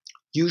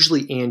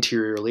 usually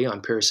anteriorly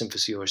on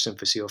parasymphyseal or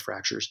symphyseal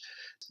fractures,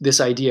 this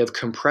idea of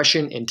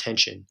compression and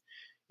tension.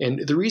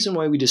 And the reason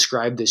why we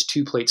describe this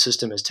 2-plate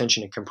system as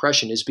tension and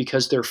compression is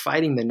because they're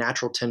fighting the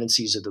natural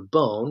tendencies of the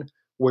bone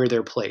where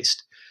they're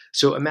placed.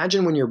 So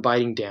imagine when you're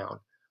biting down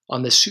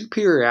on the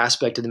superior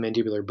aspect of the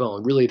mandibular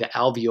bone, really the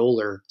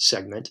alveolar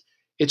segment,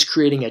 it's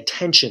creating a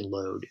tension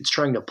load. It's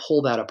trying to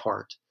pull that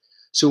apart.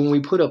 So when we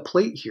put a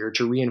plate here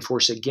to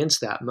reinforce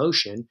against that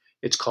motion,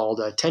 it's called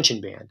a tension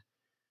band.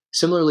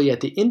 Similarly,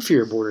 at the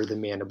inferior border of the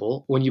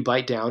mandible, when you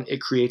bite down,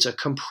 it creates a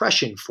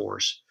compression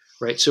force,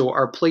 right? So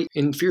our plate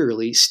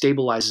inferiorly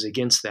stabilizes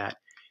against that.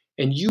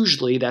 And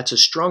usually that's a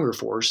stronger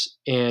force.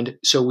 And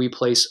so we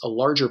place a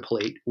larger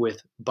plate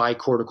with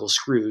bicortical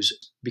screws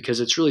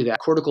because it's really that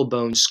cortical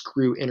bone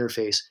screw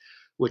interface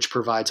which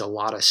provides a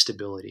lot of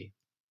stability.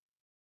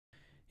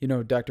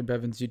 Dr.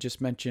 Bevans, you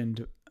just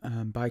mentioned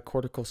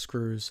bicortical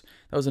screws.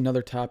 That was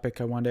another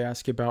topic I wanted to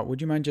ask you about. Would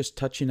you mind just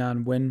touching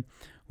on when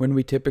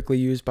we typically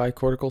use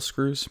bicortical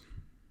screws?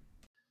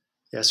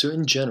 Yeah, so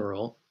in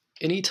general,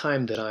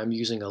 anytime that I'm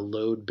using a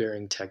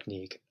load-bearing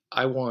technique,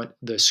 I want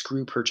the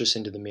screw purchase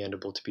into the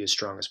mandible to be as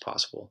strong as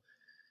possible.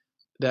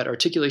 That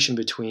articulation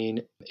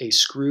between a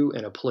screw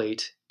and a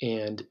plate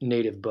and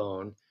native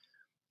bone,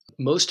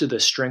 most of the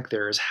strength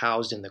there is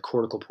housed in the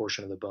cortical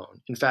portion of the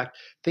bone. In fact,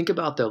 think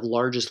about the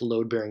largest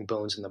load-bearing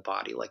bones in the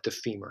body, like the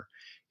femur.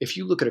 If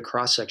you look at a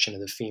cross-section of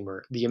the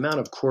femur, the amount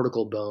of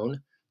cortical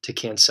bone to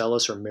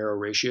cancellous or marrow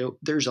ratio,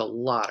 there's a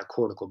lot of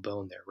cortical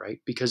bone there, right?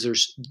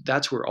 Because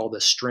that's where all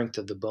the strength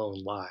of the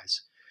bone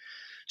lies.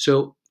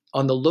 So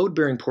on the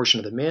load-bearing portion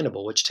of the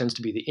mandible, which tends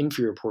to be the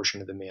inferior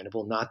portion of the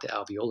mandible, not the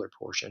alveolar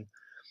portion,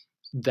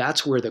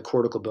 that's where the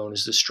cortical bone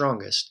is the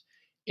strongest.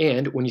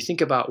 And when you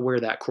think about where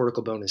that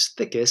cortical bone is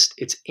thickest,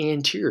 it's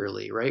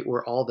anteriorly, right?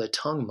 Where all the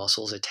tongue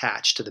muscles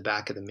attach to the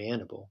back of the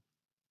mandible.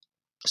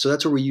 So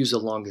that's where we use the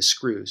longest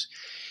screws.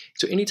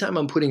 So anytime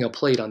I'm putting a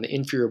plate on the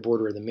inferior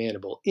border of the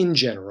mandible, in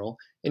general,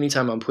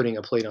 anytime I'm putting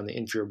a plate on the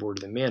inferior border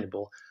of the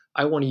mandible,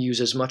 I want to use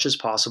as much as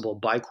possible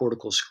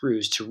bicortical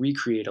screws to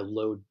recreate a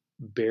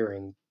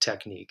load-bearing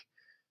technique.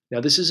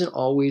 Now, this isn't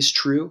always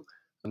true.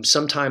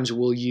 Sometimes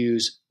we'll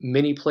use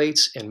mini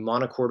plates and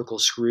monocortical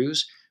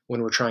screws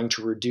when we're trying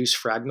to reduce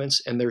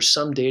fragments, and there's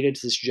some data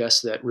to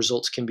suggest that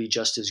results can be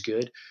just as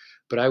good.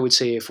 But I would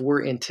say if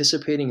we're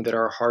anticipating that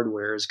our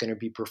hardware is going to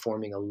be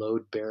performing a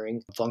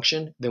load-bearing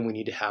function, then we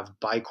need to have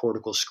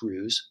bicortical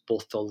screws.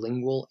 Both the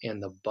lingual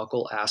and the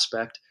buccal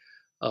aspect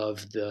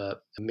of the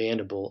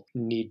mandible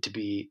need to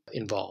be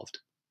involved.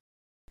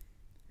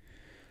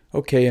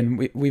 Okay,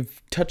 and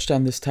we've touched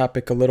on this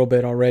topic a little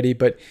bit already,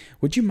 but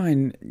would you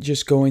mind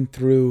just going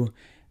through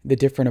the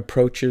different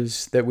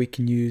approaches that we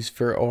can use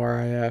for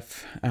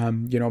ORIF?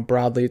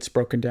 Broadly, it's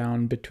broken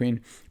down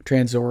between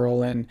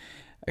transoral and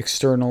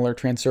external or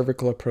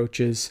transcervical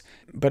approaches,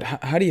 but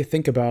how do you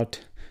think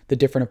about the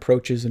different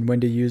approaches and when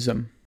to use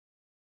them?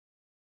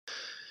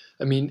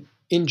 I mean,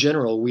 in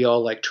general, we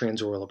all like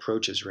transoral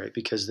approaches, right?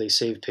 Because they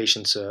save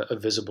patients a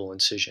visible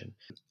incision.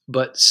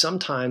 But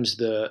sometimes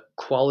the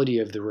quality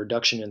of the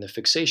reduction and the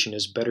fixation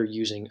is better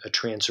using a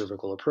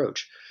transcervical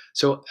approach.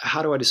 So,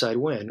 how do I decide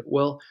when?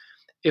 Well,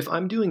 if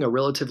I'm doing a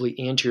relatively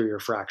anterior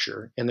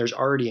fracture and there's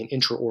already an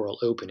intraoral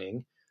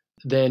opening,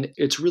 then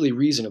it's really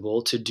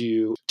reasonable to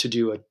do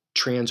a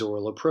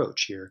transoral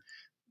approach here.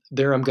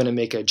 There, I'm going to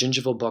make a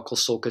gingival buccal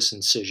sulcus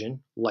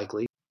incision,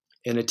 likely,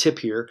 and a tip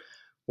here.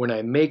 When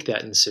I make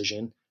that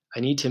incision,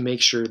 I need to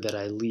make sure that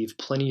I leave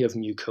plenty of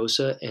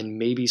mucosa and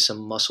maybe some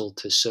muscle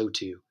to sew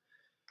to.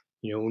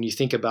 When you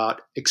think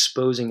about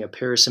exposing a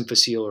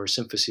parasymphyseal or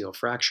symphyseal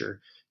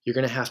fracture, you're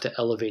going to have to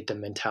elevate the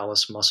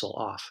mentalis muscle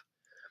off.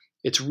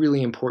 It's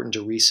really important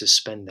to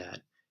resuspend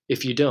that.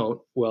 If you don't,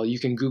 well, you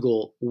can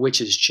Google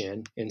witch's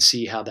chin and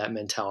see how that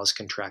mentalis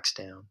contracts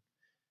down.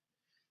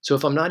 So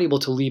if I'm not able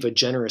to leave a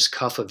generous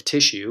cuff of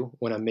tissue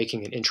when I'm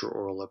making an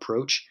intraoral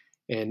approach,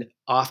 and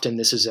often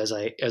this is as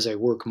I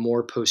work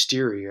more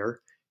posterior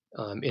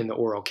in the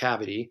oral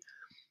cavity,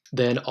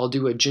 then I'll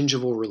do a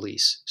gingival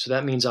release. So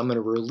that means I'm going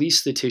to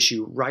release the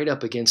tissue right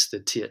up against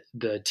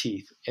the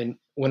teeth. And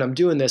when I'm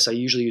doing this, I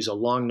usually use a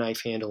long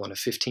knife handle and a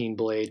 15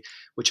 blade,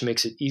 which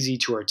makes it easy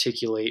to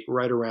articulate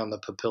right around the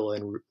papilla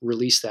and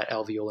release that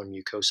alveolar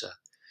mucosa.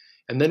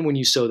 And then when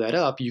you sew that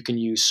up, you can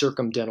use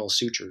circumdental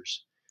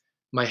sutures.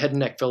 My head and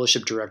neck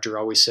fellowship director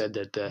always said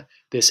that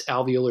this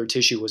alveolar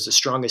tissue was the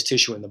strongest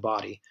tissue in the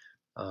body.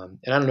 And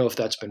I don't know if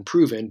that's been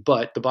proven,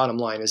 but the bottom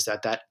line is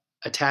that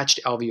attached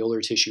alveolar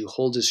tissue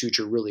holds a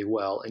suture really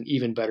well, and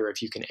even better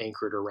if you can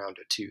anchor it around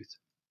a tooth.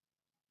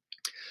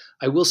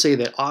 I will say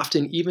that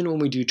often, even when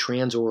we do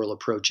transoral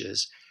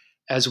approaches,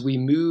 as we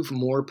move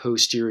more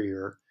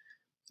posterior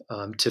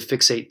to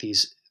fixate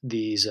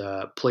these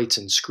plates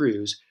and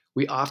screws,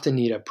 we often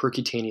need a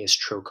percutaneous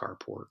trocar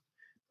port.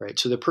 Right.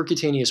 So the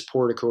percutaneous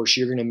port, of course,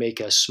 you're going to make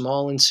a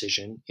small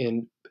incision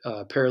in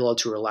parallel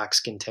to a relaxed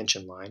skin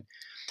tension line.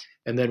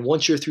 And then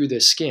once you're through the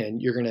skin,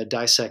 you're going to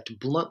dissect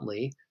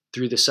bluntly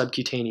through the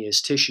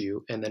subcutaneous tissue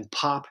and then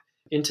pop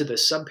into the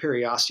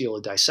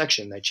subperiosteal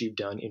dissection that you've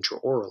done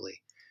intraorally.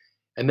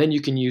 And then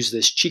you can use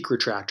this cheek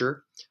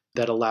retractor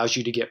that allows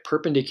you to get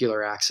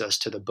perpendicular access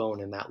to the bone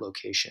in that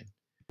location.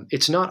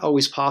 It's not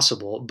always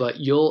possible, but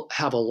you'll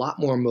have a lot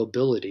more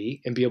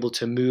mobility and be able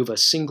to move a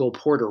single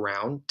port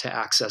around to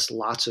access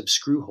lots of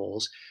screw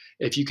holes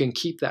if you can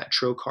keep that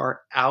trocar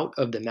out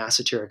of the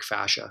masseteric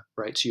fascia,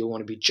 right? So you'll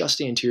want to be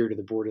just anterior to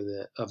the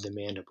border of the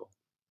mandible.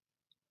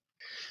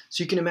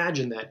 So you can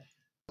imagine that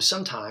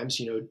sometimes,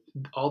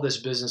 all this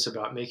business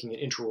about making an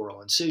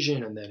intraoral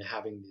incision and then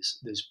having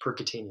these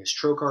percutaneous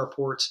trocar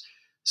ports,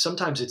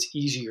 sometimes it's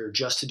easier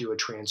just to do a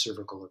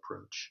transcervical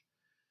approach.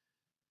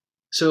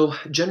 So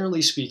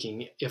generally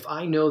speaking, if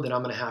I know that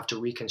I'm going to have to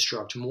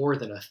reconstruct more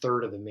than a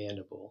third of the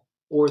mandible,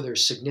 or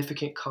there's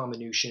significant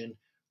comminution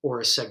or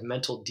a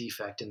segmental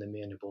defect in the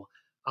mandible,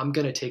 I'm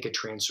going to take a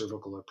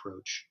transcervical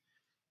approach.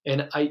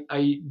 And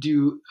I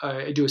do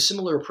a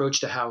similar approach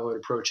to how I would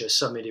approach a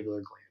submandibular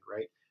gland,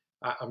 right?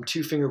 I'm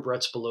 2 finger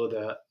breadths below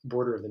the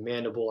border of the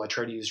mandible. I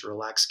try to use a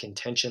relaxed skin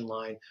tension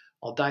line.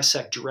 I'll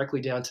dissect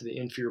directly down to the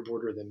inferior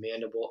border of the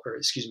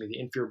the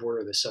inferior border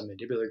of the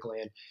submandibular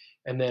gland.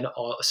 And then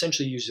I'll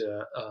essentially use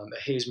a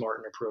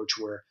Hayes-Martin approach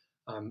where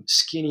I'm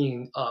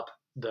skinning up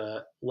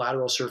the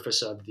lateral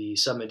surface of the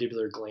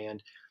submandibular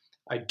gland.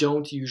 I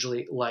don't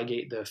usually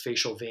ligate the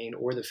facial vein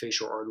or the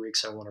facial artery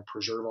because I want to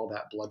preserve all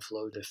that blood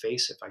flow to the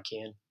face if I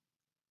can.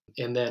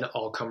 And then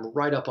I'll come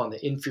right up on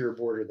the inferior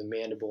border of the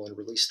mandible and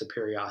release the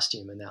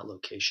periosteum in that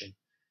location.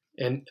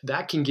 And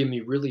that can give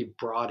me really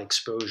broad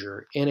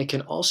exposure. And it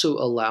can also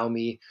allow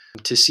me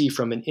to see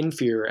from an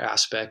inferior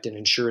aspect and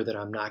ensure that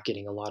I'm not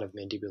getting a lot of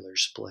mandibular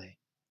splay.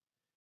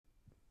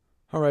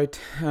 All right.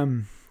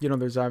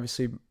 There's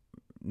obviously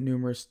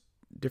numerous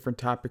different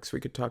topics we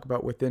could talk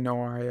about within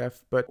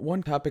ORIF, but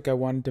one topic I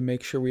wanted to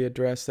make sure we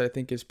address that I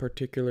think is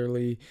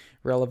particularly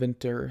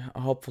relevant or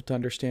helpful to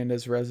understand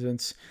as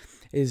residents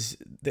is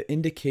the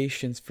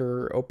indications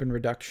for open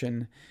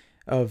reduction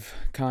of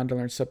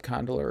condylar and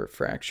subcondylar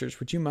fractures.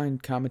 Would you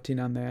mind commenting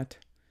on that?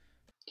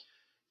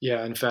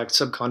 Yeah, in fact,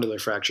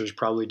 subcondylar fractures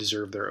probably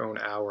deserve their own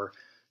hour.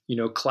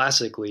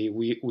 Classically,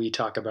 we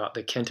talk about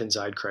the Kent and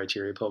Zeid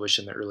criteria published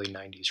in the early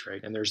 90s,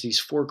 right? And there's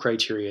these four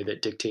criteria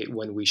that dictate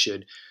when we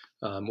should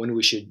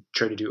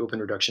try to do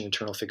open reduction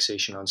internal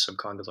fixation on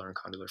subcondylar and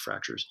condylar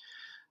fractures.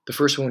 The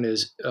first one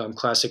is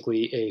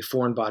classically a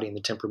foreign body in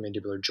the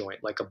temporomandibular joint,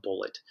 like a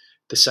bullet.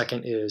 The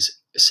second is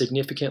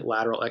significant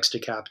lateral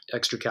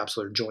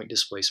extracapsular joint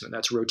displacement.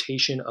 That's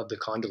rotation of the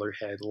condylar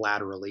head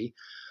laterally,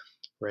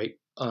 right?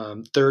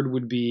 Third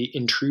would be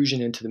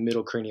intrusion into the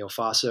middle cranial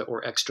fossa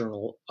or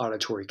external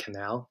auditory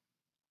canal.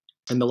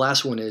 And the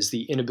last one is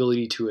the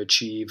inability to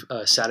achieve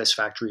a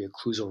satisfactory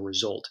occlusal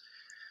result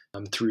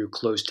through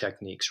closed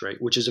techniques,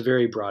 right? Which is a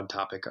very broad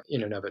topic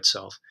in and of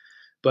itself.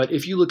 But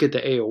if you look at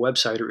the AO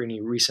website or any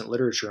recent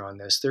literature on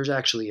this, there's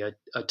actually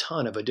a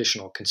ton of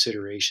additional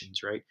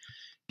considerations, right?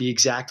 The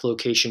exact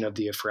location of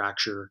the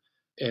fracture,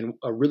 and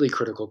a really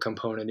critical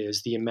component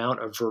is the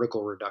amount of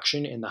vertical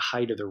reduction and the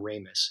height of the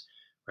ramus,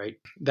 right?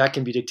 That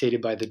can be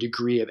dictated by the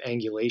degree of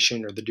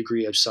angulation or the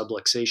degree of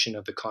subluxation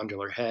of the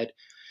condylar head,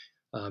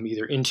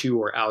 either into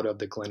or out of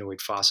the glenoid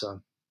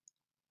fossa.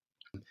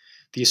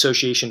 The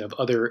association of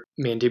other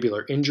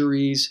mandibular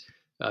injuries,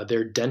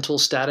 their dental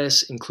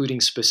status,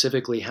 including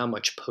specifically how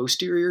much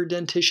posterior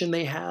dentition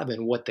they have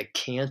and what the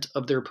cant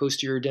of their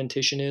posterior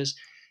dentition is,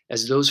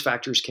 as those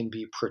factors can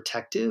be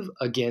protective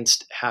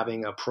against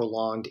having a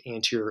prolonged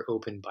anterior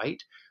open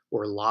bite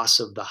or loss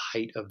of the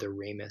height of the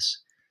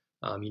ramus.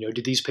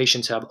 Do these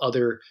patients have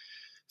other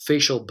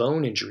facial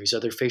bone injuries,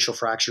 other facial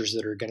fractures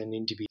that are going to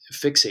need to be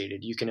fixated?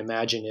 You can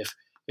imagine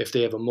if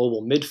they have a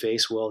mobile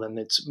midface, well, then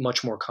it's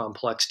much more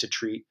complex to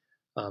treat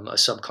a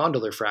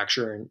subcondylar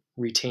fracture and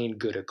retain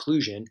good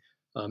occlusion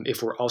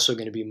if we're also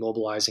going to be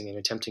mobilizing and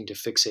attempting to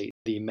fixate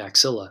the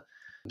maxilla.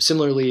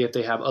 Similarly, if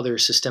they have other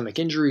systemic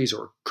injuries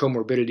or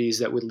comorbidities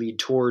that would lead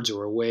towards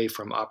or away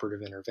from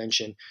operative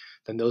intervention,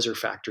 then those are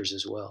factors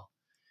as well.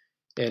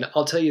 And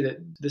I'll tell you that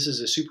this is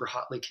a super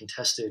hotly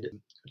contested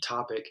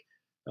topic,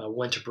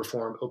 when to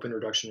perform open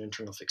reduction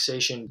internal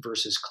fixation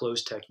versus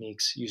closed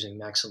techniques using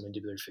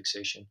maxillomandibular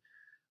fixation.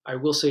 I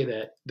will say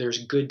that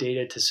there's good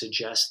data to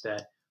suggest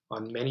that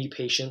on many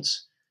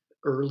patients,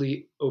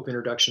 early open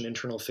reduction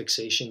internal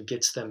fixation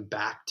gets them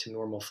back to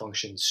normal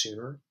function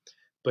sooner,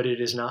 but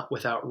it is not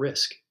without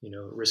risk,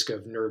 risk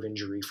of nerve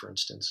injury, for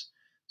instance.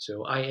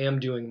 So I am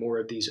doing more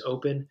of these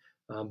open,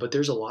 but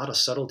there's a lot of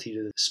subtlety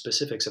to the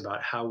specifics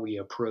about how we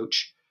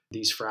approach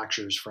these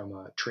fractures from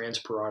a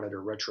transparotid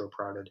or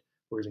retroparotid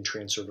or even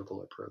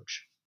transcervical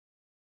approach.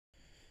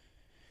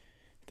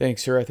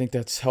 Thanks, sir. I think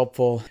that's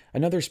helpful.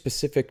 Another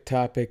specific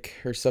topic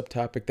or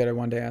subtopic that I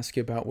wanted to ask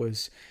you about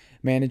was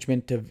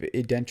management of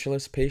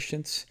edentulous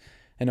patients.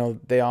 I know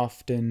they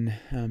often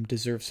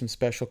deserve some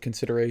special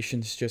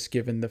considerations just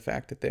given the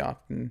fact that they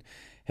often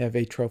have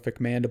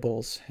atrophic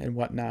mandibles and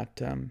whatnot.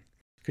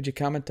 Could you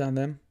comment on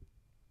them?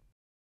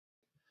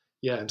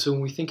 Yeah, and so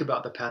when we think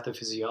about the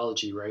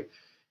pathophysiology, right,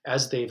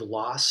 as they've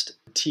lost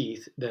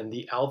teeth, then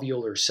the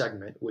alveolar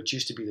segment, which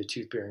used to be the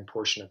tooth-bearing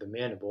portion of the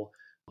mandible,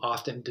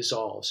 often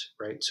dissolves,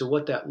 right? So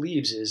what that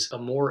leaves is a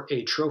more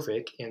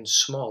atrophic and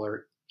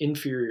smaller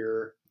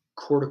inferior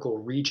cortical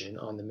region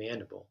on the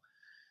mandible.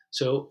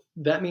 So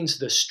that means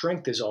the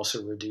strength is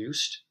also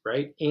reduced,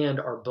 right? And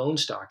our bone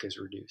stock is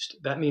reduced.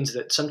 That means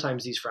that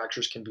sometimes these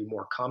fractures can be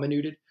more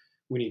comminuted.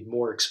 We need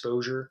more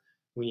exposure.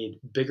 We need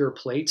bigger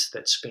plates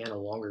that span a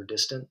longer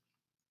distance.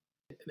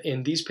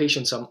 In these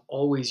patients, I'm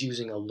always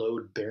using a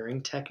load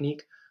bearing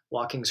technique,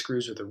 locking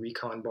screws with a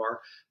recon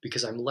bar,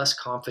 because I'm less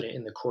confident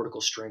in the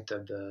cortical strength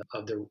of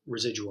the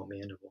residual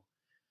mandible.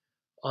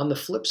 On the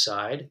flip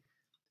side,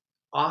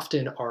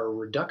 often our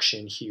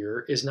reduction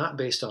here is not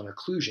based on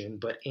occlusion,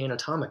 but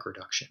anatomic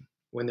reduction.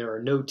 When there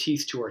are no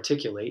teeth to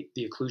articulate,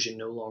 the occlusion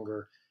no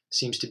longer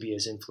seems to be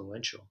as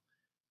influential.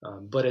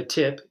 But a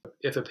tip,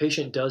 if a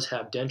patient does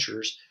have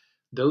dentures,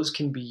 those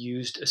can be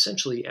used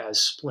essentially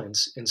as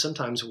splints, and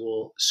sometimes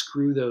we'll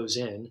screw those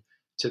in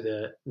to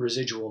the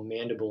residual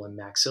mandible and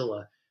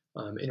maxilla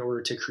in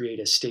order to create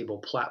a stable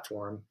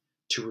platform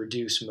to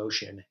reduce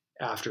motion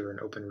after an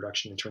open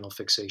reduction internal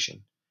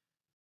fixation.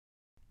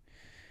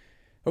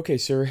 Okay,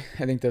 sir.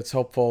 I think that's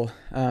helpful.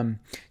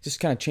 Just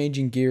kind of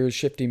changing gears,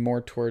 shifting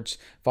more towards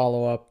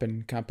follow-up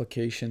and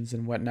complications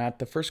and whatnot.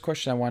 The first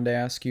question I wanted to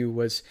ask you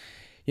was,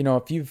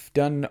 if you've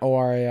done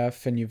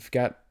ORIF and you've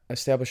got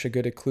established a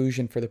good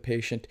occlusion for the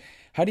patient,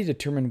 how do you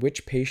determine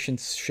which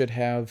patients should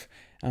have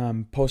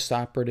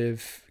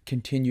post-operative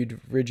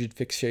continued rigid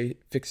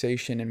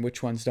fixation and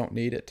which ones don't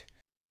need it?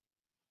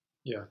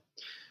 Yeah.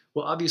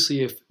 Well,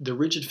 obviously, if the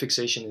rigid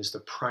fixation is the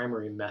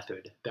primary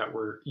method that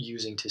we're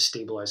using to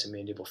stabilize a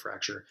mandible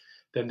fracture,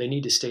 then they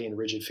need to stay in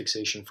rigid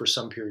fixation for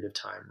some period of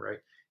time, right?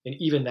 And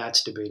even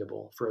that's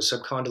debatable. For a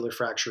subcondylar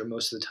fracture,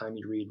 most of the time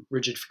you read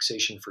rigid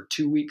fixation for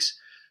 2 weeks.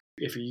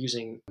 If you're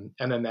using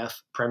MMF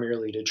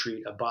primarily to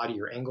treat a body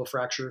or angle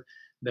fracture,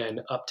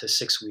 then up to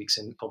 6 weeks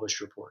in published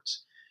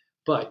reports.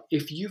 But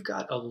if you've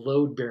got a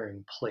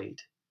load-bearing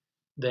plate,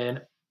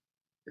 then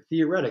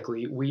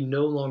theoretically, we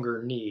no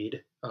longer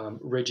need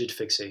rigid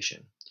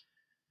fixation.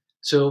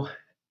 So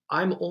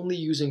I'm only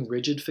using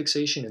rigid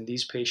fixation in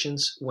these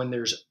patients when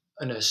there's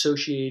an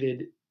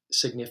associated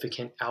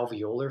significant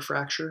alveolar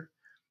fracture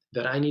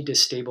that I need to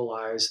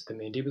stabilize the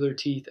mandibular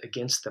teeth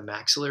against the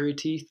maxillary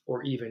teeth,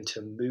 or even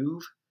to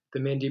move the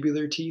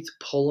mandibular teeth,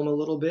 pull them a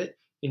little bit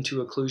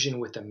into occlusion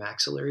with the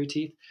maxillary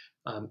teeth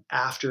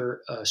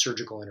after a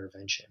surgical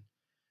intervention.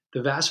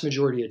 The vast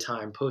majority of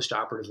time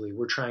post-operatively,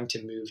 we're trying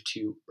to move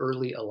to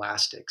early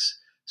elastics,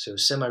 so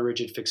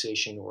semi-rigid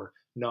fixation or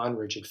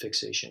non-rigid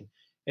fixation.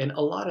 And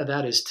a lot of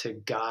that is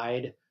to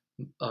guide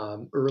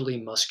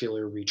early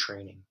muscular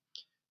retraining.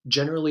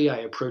 Generally, I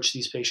approach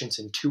these patients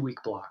in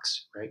 2-week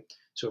blocks, right?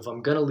 So if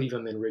I'm going to leave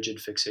them in rigid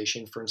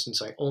fixation, for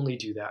instance, I only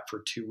do that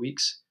for 2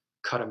 weeks,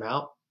 cut them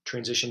out,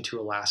 transition to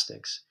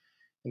elastics.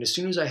 And as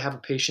soon as I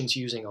have patients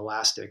using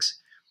elastics,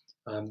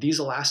 these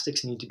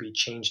elastics need to be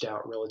changed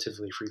out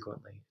relatively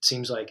frequently. It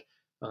seems like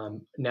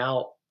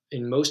now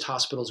in most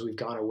hospitals, we've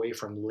gone away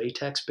from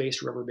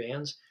latex-based rubber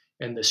bands,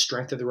 and the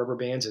strength of the rubber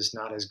bands is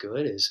not as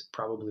good as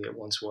probably it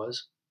once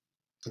was.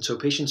 And so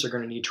patients are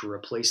going to need to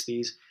replace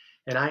these.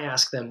 And I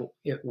ask them,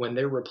 when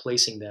they're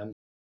replacing them,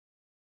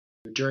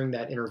 during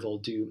that interval,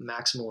 do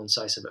maximal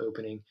incisive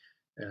opening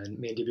and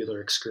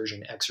mandibular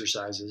excursion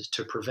exercises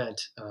to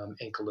prevent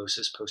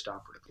ankylosis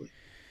postoperatively.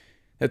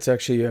 That's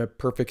actually a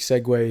perfect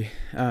segue.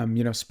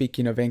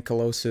 Speaking of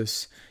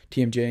ankylosis,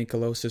 TMJ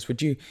ankylosis,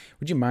 would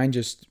you mind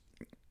just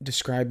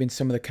describing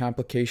some of the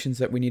complications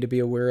that we need to be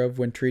aware of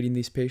when treating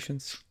these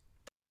patients?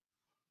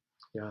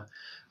 Yeah,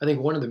 I think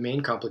one of the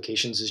main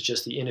complications is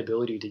just the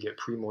inability to get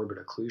premorbid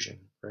occlusion,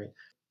 right?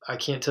 I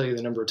can't tell you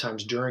the number of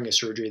times during a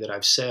surgery that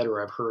I've said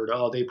or I've heard,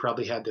 oh, they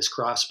probably had this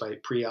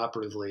crossbite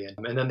preoperatively.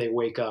 And then they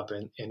wake up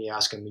and you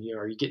ask them,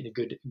 are you getting a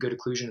good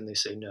occlusion? And they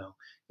say no.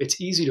 It's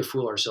easy to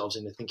fool ourselves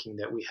into thinking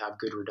that we have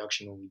good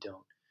reduction when we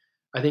don't.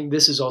 I think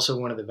this is also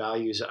one of the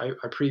values. I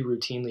pretty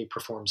routinely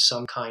perform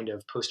some kind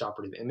of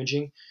postoperative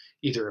imaging,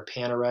 either a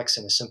Panorex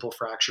in a simple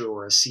fracture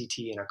or a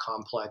CT in a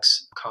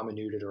complex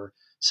comminuted or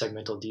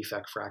segmental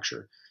defect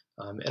fracture.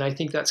 And I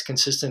think that's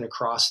consistent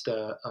across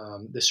the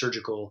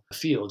surgical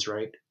fields,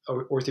 right?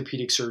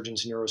 Orthopedic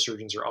surgeons,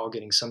 neurosurgeons are all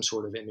getting some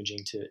sort of imaging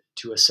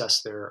to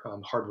assess their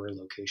hardware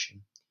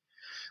location.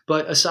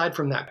 But aside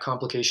from that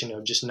complication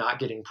of just not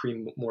getting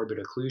premorbid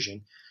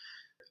occlusion,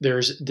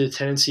 there's the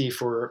tendency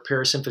for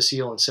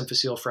parasymphyseal and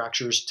symphyseal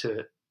fractures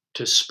to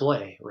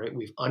splay, right?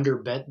 We've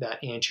underbent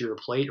that anterior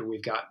plate, or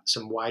we've got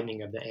some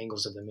widening of the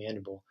angles of the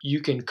mandible.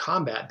 You can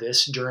combat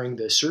this during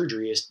the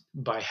surgery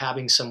by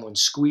having someone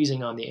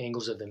squeezing on the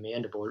angles of the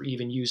mandible, or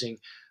even using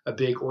a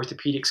big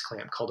orthopedics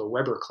clamp called a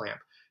Weber clamp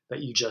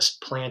that you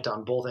just plant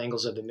on both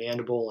angles of the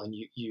mandible, and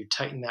you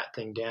tighten that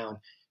thing down,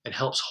 and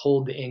helps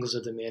hold the angles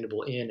of the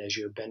mandible in as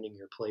you're bending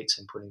your plates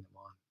and putting them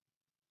on.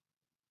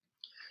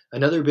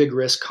 Another big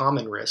risk,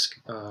 common risk,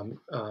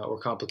 or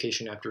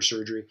complication after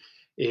surgery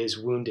is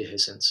wound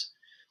dehiscence.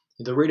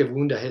 The rate of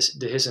wound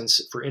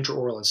dehiscence for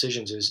intraoral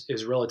incisions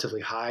is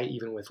relatively high,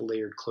 even with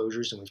layered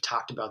closures, and we've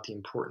talked about the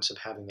importance of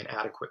having an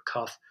adequate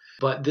cuff.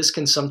 But this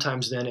can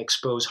sometimes then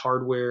expose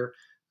hardware,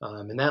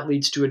 and that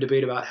leads to a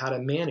debate about how to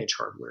manage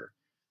hardware.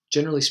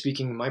 Generally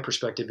speaking, my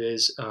perspective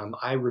is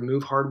I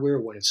remove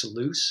hardware when it's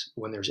loose,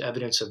 when there's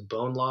evidence of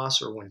bone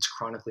loss, or when it's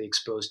chronically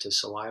exposed to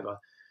saliva.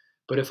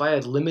 But if I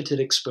had limited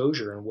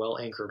exposure and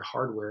well-anchored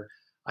hardware,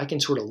 I can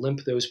sort of limp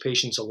those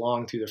patients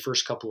along through the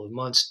first couple of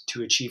months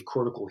to achieve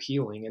cortical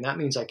healing. And that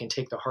means I can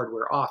take the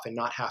hardware off and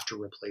not have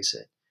to replace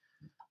it.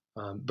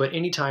 But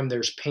anytime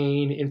there's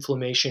pain,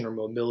 inflammation, or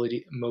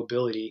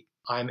mobility,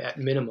 I'm at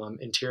minimum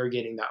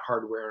interrogating that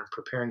hardware and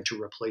preparing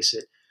to replace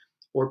it,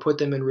 or put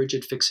them in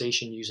rigid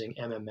fixation using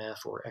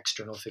MMF or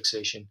external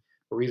fixation,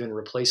 or even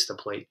replace the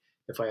plate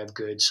if I have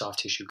good soft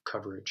tissue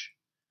coverage.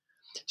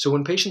 So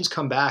when patients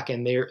come back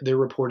and they're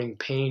reporting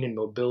pain and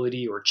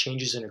mobility or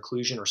changes in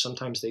occlusion, or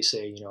sometimes they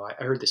say,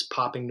 I heard this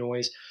popping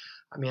noise.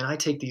 I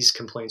take these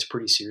complaints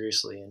pretty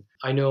seriously. And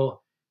I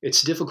know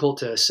it's difficult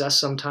to assess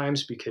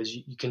sometimes because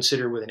you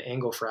consider with an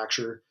angle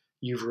fracture,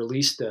 you've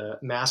released the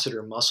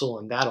masseter muscle,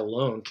 and that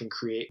alone can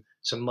create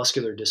some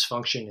muscular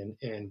dysfunction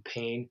and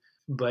pain.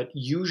 But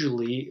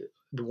usually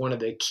one of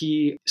the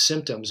key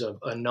symptoms of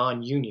a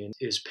non-union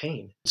is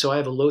pain. So I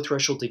have a low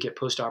threshold to get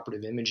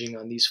postoperative imaging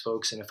on these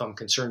folks. And if I'm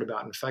concerned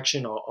about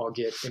infection, I'll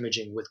get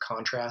imaging with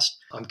contrast.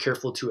 I'm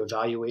careful to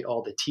evaluate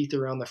all the teeth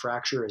around the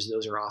fracture, as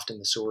those are often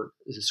the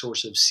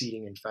source of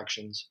seeding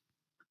infections.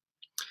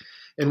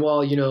 And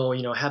while,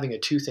 having a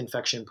tooth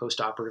infection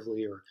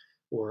postoperatively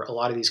or a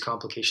lot of these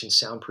complications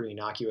sound pretty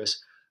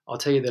innocuous, I'll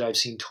tell you that I've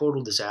seen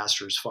total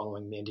disasters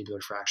following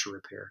mandibular fracture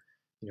repair.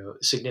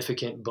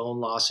 Significant bone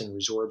loss and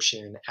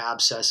resorption,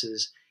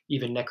 abscesses,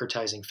 even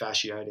necrotizing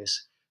fasciitis.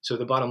 So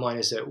the bottom line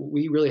is that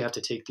we really have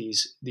to take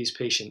these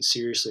patients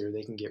seriously, or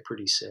they can get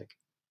pretty sick.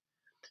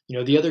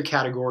 The other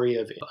category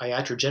of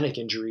iatrogenic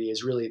injury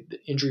is really the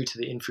injury to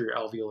the inferior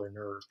alveolar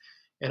nerve.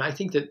 And I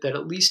think that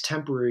at least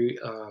temporary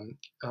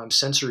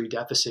sensory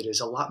deficit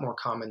is a lot more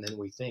common than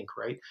we think,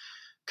 right?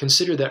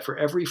 Consider that for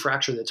every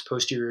fracture that's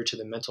posterior to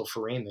the mental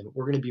foramen,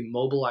 we're going to be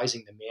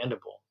mobilizing the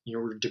mandible.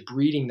 We're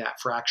debriding that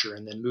fracture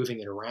and then moving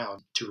it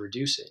around to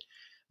reduce it.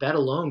 That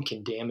alone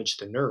can damage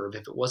the nerve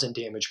if it wasn't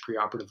damaged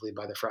preoperatively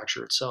by the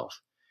fracture itself.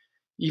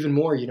 Even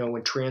more,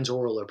 when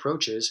transoral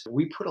approaches,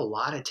 we put a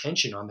lot of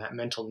tension on that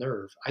mental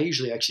nerve. I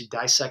usually actually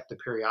dissect the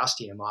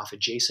periosteum off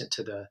adjacent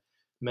to the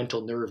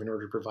mental nerve in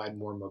order to provide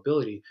more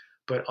mobility.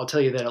 But I'll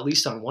tell you that at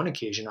least on one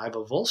occasion, I've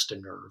avulsed a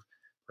nerve,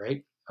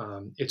 right?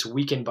 It's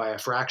weakened by a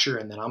fracture,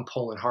 and then I'm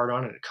pulling hard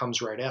on it, and it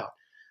comes right out.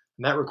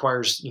 And that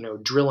requires,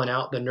 drilling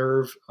out the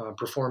nerve,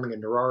 performing a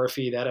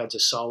neurography. That adds a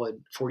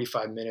solid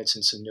 45 minutes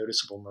and some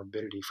noticeable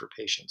morbidity for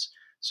patients.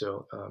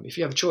 So if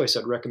you have a choice,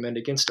 I'd recommend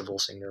against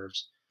avulsing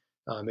nerves.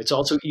 It's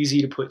also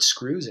easy to put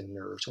screws in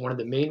nerves. One of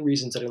the main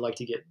reasons that I like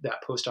to get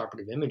that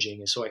postoperative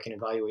imaging is so I can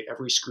evaluate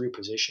every screw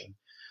position.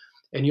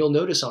 And you'll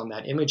notice on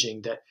that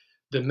imaging that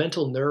the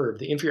mental nerve,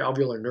 the inferior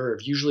alveolar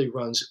nerve, usually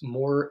runs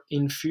more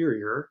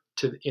inferior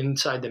to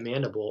inside the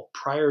mandible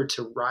prior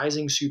to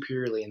rising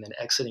superiorly and then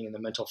exiting in the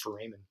mental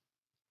foramen.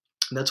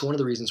 And that's one of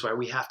the reasons why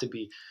we have to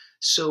be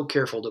so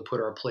careful to put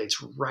our plates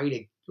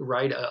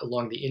right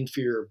along the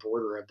inferior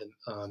border of the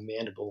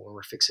mandible when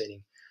we're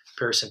fixating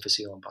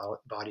parasymphyseal and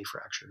body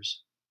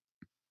fractures.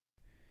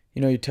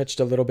 You touched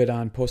a little bit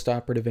on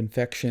postoperative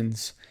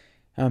infections.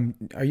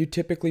 Are you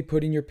typically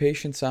putting your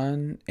patients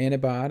on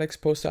antibiotics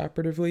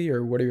postoperatively,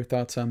 or what are your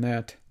thoughts on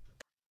that?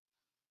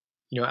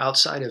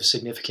 Outside of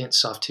significant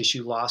soft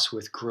tissue loss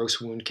with gross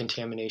wound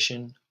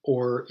contamination,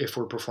 or if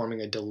we're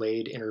performing a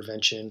delayed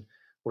intervention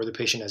where the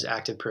patient has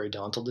active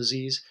periodontal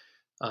disease,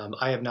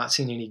 I have not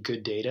seen any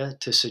good data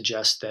to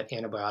suggest that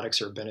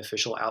antibiotics are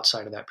beneficial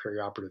outside of that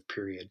perioperative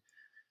period.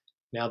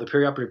 Now, the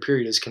perioperative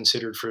period is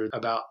considered for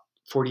about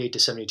 48 to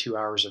 72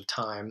 hours of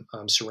time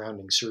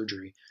surrounding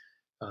surgery.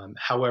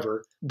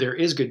 However, there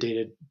is good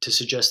data to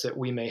suggest that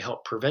we may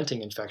help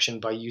preventing infection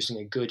by using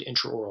a good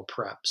intraoral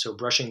prep. So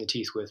brushing the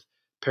teeth with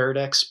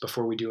Paradex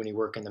before we do any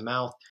work in the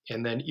mouth,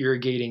 and then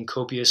irrigating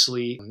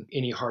copiously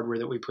any hardware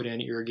that we put in,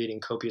 irrigating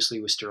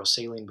copiously with sterile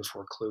saline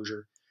before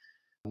closure.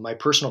 My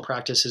personal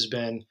practice has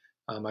been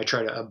I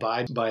try to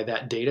abide by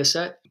that data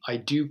set. I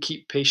do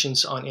keep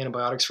patients on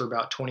antibiotics for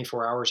about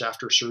 24 hours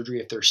after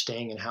surgery if they're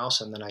staying in house,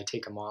 and then I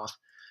take them off.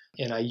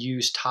 And I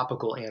use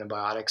topical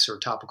antibiotics or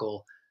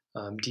topical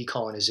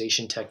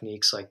decolonization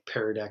techniques like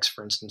Paradex,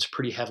 for instance,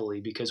 pretty heavily,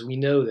 because we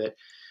know that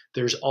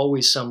there's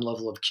always some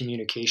level of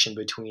communication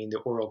between the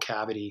oral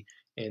cavity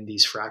and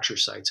these fracture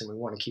sites, and we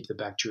want to keep the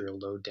bacterial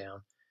load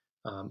down.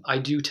 I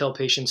do tell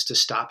patients to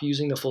stop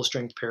using the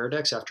full-strength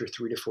Paradex after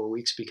 3 to 4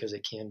 weeks because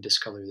it can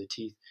discolor the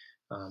teeth.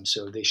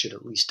 So they should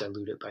at least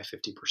dilute it by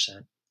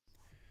 50%.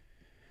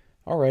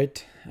 All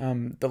right.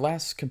 The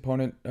last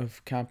component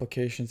of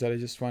complications that I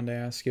just wanted to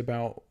ask you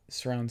about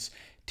surrounds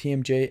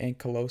TMJ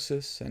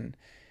ankylosis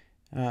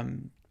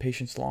and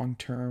patients'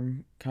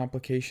 long-term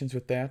complications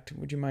with that.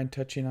 Would you mind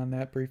touching on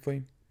that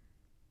briefly?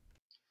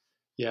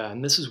 Yeah,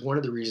 and this is one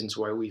of the reasons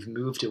why we've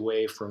moved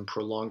away from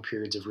prolonged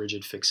periods of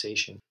rigid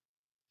fixation.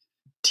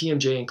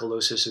 TMJ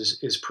ankylosis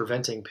is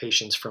preventing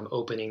patients from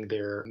opening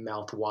their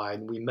mouth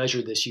wide. We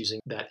measure this using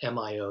that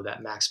MIO,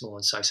 that maximal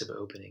incisive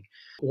opening.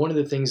 One of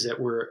the things that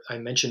I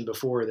mentioned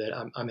before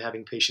that I'm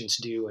having patients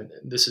do, and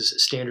this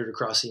is standard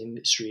across the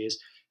industry, is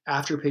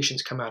after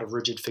patients come out of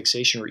rigid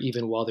fixation or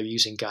even while they're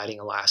using guiding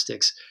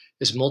elastics,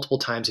 is multiple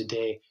times a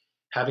day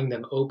having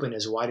them open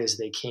as wide as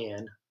they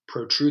can,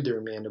 protrude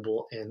their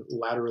mandible, and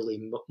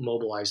laterally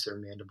mobilize their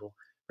mandible,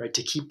 right,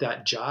 to keep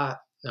that jaw,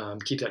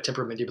 keep that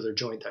temporomandibular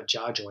joint, that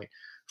jaw joint,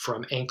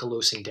 from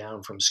ankylosing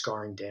down, from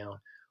scarring down.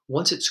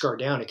 Once it's scarred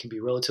down, it can be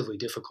relatively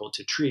difficult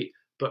to treat,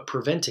 but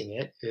preventing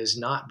it is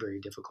not very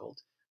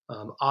difficult.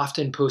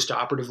 Often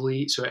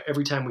post-operatively, so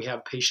every time we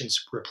have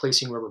patients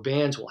replacing rubber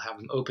bands, we'll have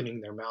them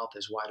opening their mouth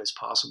as wide as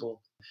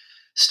possible,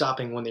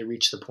 stopping when they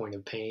reach the point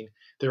of pain.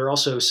 There are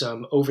also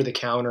some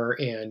over-the-counter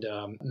and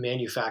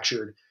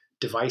manufactured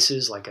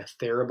devices like a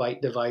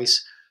Therabyte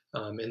device,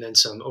 and then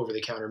some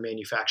over-the-counter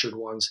manufactured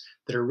ones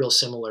that are real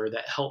similar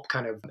that help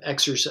kind of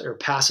exercise or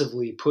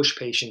passively push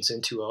patients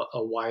into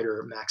a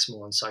wider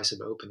maximal incisive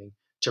opening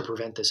to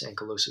prevent this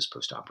ankylosis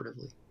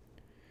postoperatively.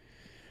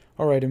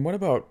 All right, and what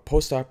about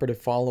postoperative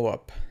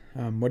follow-up?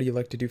 What do you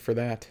like to do for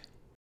that?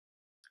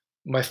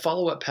 My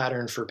follow-up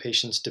pattern for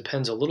patients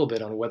depends a little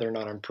bit on whether or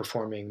not I'm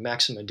performing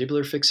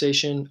maxillomandibular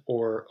fixation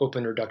or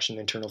open reduction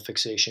internal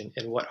fixation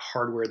and what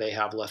hardware they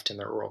have left in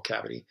their oral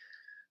cavity.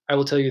 I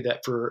will tell you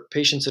that for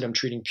patients that I'm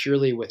treating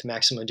purely with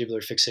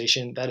maxillomandibular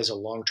fixation, that is a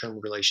long-term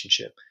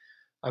relationship.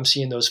 I'm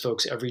seeing those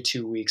folks every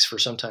 2 weeks for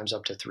sometimes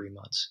up to 3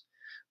 months.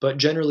 But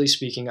generally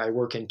speaking, I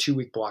work in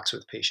 2-week blocks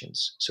with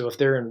patients. So if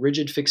they're in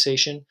rigid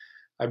fixation,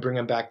 I bring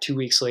them back 2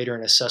 weeks later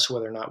and assess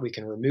whether or not we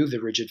can remove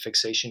the rigid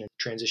fixation and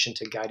transition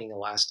to guiding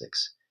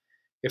elastics.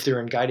 If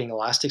they're in guiding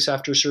elastics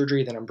after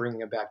surgery, then I'm bringing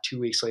them back 2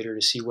 weeks later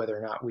to see whether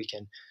or not we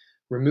can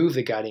remove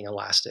the guiding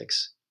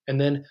elastics.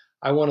 And then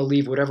I want to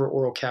leave whatever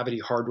oral cavity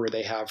hardware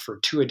they have for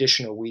 2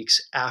 additional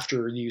weeks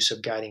after the use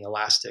of guiding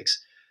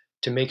elastics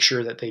to make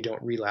sure that they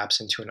don't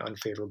relapse into an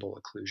unfavorable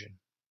occlusion.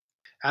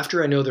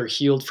 After I know they're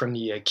healed from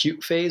the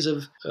acute phase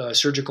of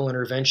surgical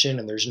intervention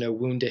and there's no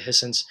wound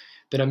dehiscence,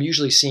 then I'm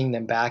usually seeing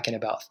them back in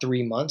about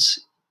 3 months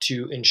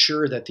to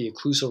ensure that the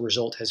occlusal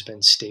result has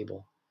been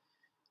stable.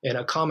 And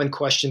a common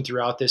question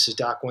throughout this is,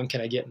 Doc, when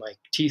can I get my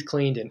teeth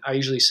cleaned? And I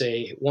usually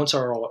say, once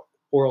our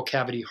oral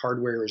cavity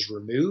hardware is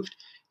removed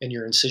and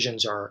your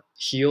incisions are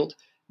healed,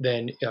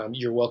 then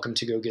you're welcome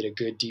to go get a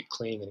good deep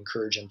cleaning and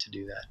encourage them to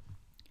do that.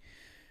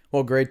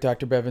 Well, great,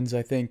 Dr. Bevans.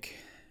 I think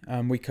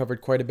we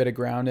covered quite a bit of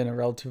ground in a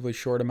relatively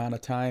short amount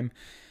of time.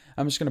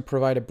 I'm just going to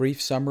provide a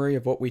brief summary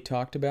of what we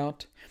talked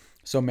about.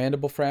 So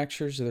mandible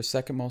fractures are the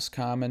second most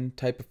common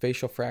type of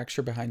facial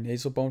fracture behind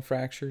nasal bone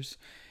fractures.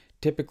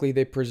 Typically,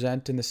 they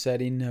present in the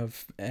setting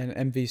of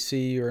an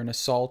MVC or an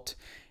assault,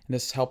 and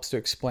this helps to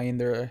explain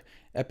their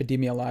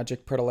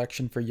epidemiologic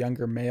predilection for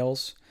younger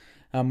males.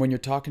 When you're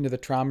talking to the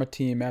trauma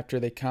team after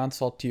they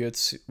consult you,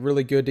 it's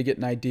really good to get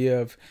an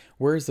idea of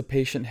where is the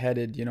patient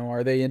headed.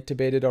 Are they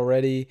intubated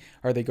already?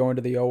 Are they going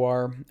to the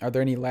OR? Are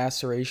there any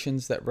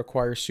lacerations that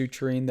require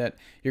suturing that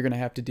you're going to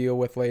have to deal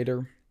with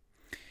later?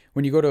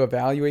 When you go to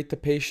evaluate the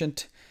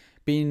patient,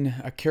 being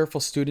a careful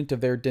student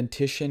of their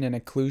dentition and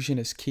occlusion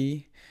is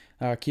key.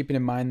 Keeping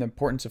in mind the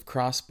importance of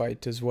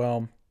crossbite as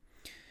well.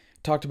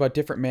 Talked about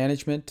different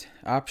management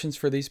options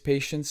for these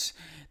patients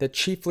that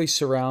chiefly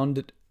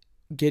surround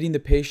getting the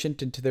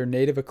patient into their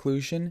native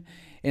occlusion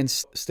and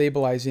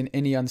stabilizing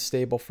any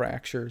unstable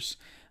fractures.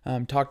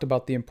 Talked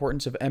about the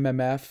importance of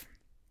MMF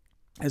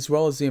as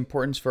well as the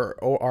importance for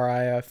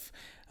ORIF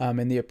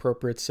in the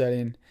appropriate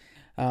setting.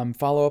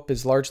 Follow-up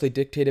is largely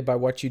dictated by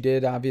what you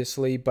did,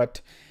 obviously,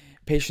 but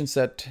patients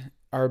that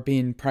are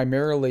being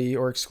primarily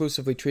or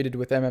exclusively treated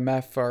with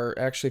MMF are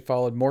actually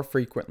followed more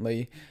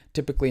frequently,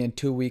 typically in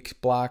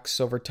 2-week blocks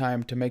over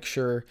time to make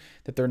sure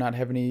that they're not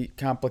having any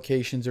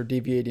complications or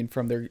deviating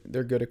from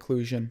their good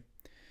occlusion.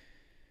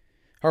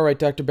 All right,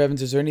 Dr.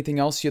 Bevans, is there anything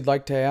else you'd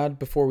like to add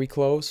before we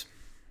close?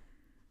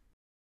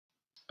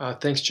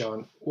 Thanks,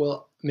 John.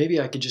 Well,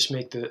 maybe I could just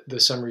make the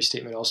summary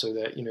statement also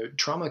that,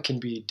 trauma can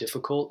be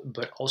difficult,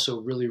 but also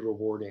really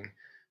rewarding.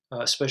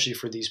 Especially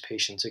for these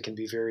patients. It can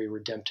be very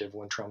redemptive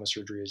when trauma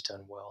surgery is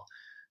done well.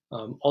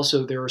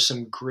 Also, there are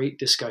some great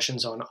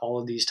discussions on all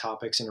of these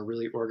topics in a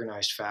really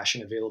organized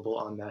fashion available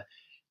on the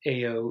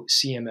AO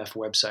CMF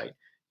website.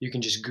 You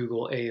can just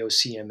Google AO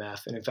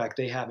CMF. And in fact,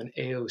 they have an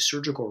AO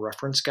surgical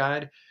reference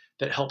guide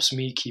that helps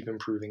me keep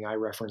improving. I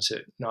reference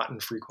it not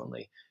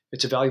infrequently.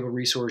 It's a valuable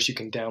resource. You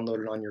can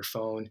download it on your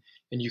phone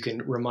and you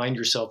can remind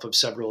yourself of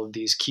several of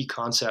these key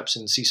concepts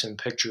and see some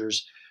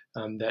pictures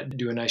that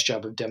do a nice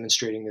job of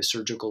demonstrating the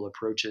surgical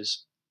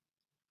approaches.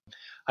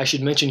 I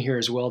should mention here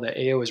as well that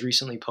AO has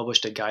recently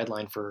published a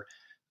guideline for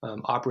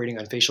operating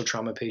on facial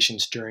trauma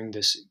patients during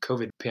this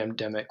COVID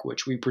pandemic,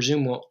 which we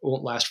presume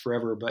won't last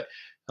forever, but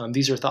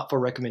these are thoughtful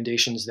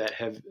recommendations that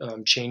have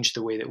changed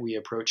the way that we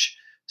approach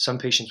some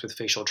patients with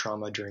facial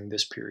trauma during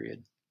this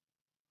period.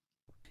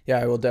 Yeah,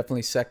 I will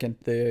definitely second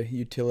the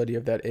utility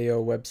of that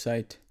AO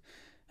website.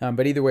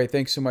 But either way,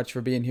 thanks so much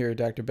for being here,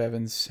 Dr.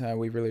 Bevans.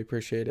 We really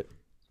appreciate it.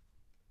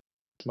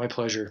 My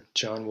pleasure,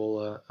 John.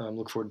 We'll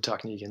look forward to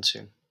talking to you again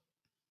soon.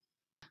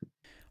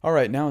 All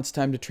right, now it's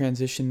time to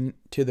transition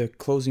to the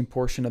closing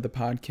portion of the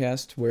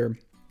podcast where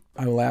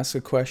I will ask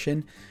a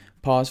question,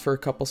 pause for a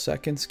couple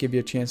seconds, give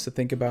you a chance to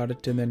think about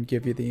it, and then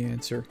give you the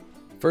answer.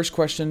 First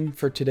question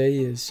for today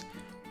is,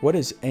 what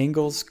is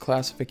Engel's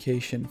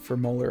classification for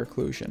molar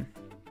occlusion?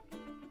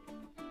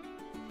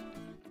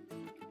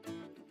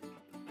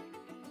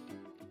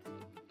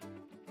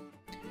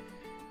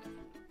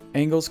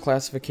 Engel's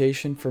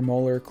classification for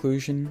molar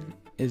occlusion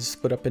is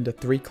split up into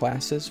 3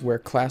 classes, where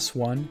Class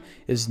 1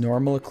 is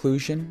normal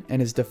occlusion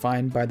and is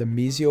defined by the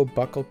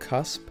mesiobuccal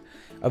cusp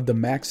of the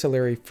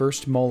maxillary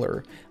first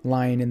molar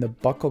lying in the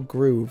buccal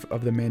groove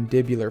of the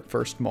mandibular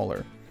first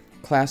molar.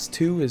 Class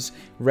 2 is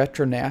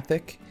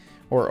retrognathic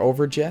or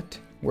overjet,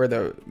 where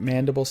the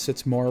mandible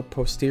sits more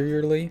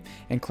posteriorly,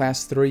 and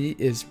Class 3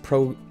 is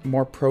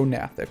more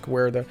prognathic,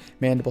 where the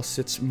mandible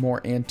sits more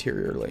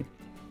anteriorly.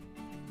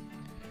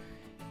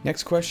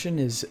 Next question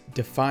is,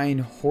 define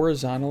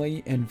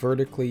horizontally and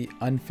vertically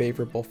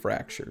unfavorable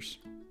fractures.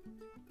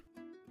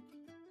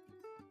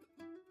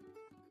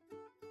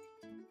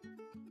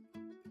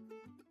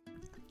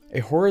 A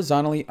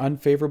horizontally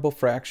unfavorable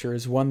fracture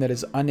is one that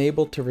is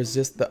unable to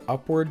resist the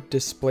upward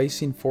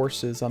displacing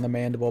forces on the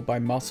mandible by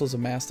muscles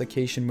of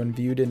mastication when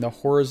viewed in the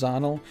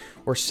horizontal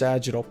or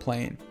sagittal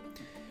plane.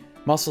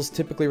 Muscles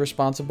typically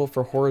responsible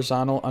for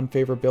horizontal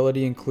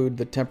unfavorability include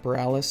the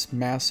temporalis,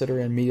 masseter,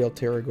 and medial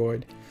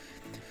pterygoid.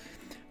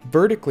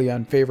 Vertically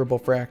unfavorable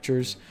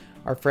fractures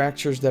are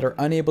fractures that are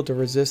unable to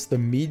resist the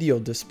medial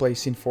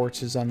displacing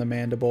forces on the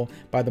mandible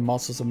by the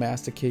muscles of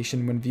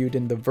mastication when viewed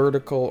in the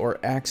vertical or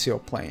axial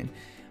plane.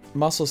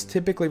 muscles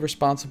typically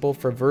responsible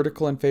for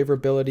vertical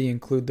unfavorability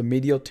include the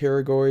medial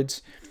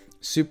pterygoids,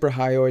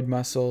 suprahyoid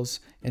muscles,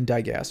 and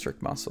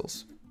digastric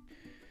muscles.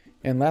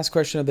 And last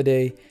question of the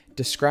day,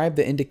 describe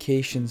the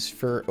indications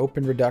for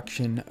open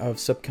reduction of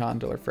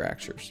subcondylar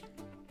fractures.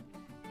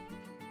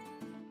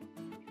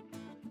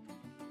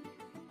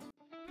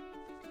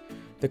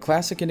 The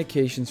classic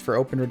indications for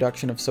open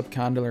reduction of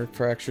subcondylar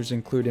fractures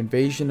include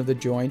invasion of the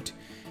joint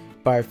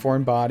by a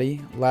foreign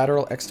body,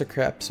 lateral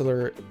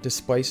extracapsular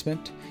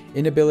displacement,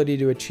 inability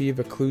to achieve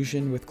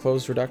occlusion with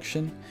closed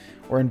reduction,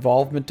 or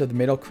involvement of the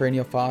middle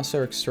cranial fossa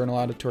or external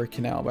auditory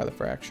canal by the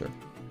fracture.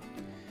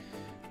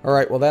 All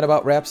right, well, that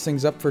about wraps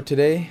things up for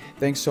today.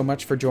 Thanks so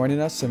much for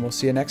joining us, and we'll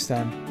see you next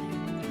time.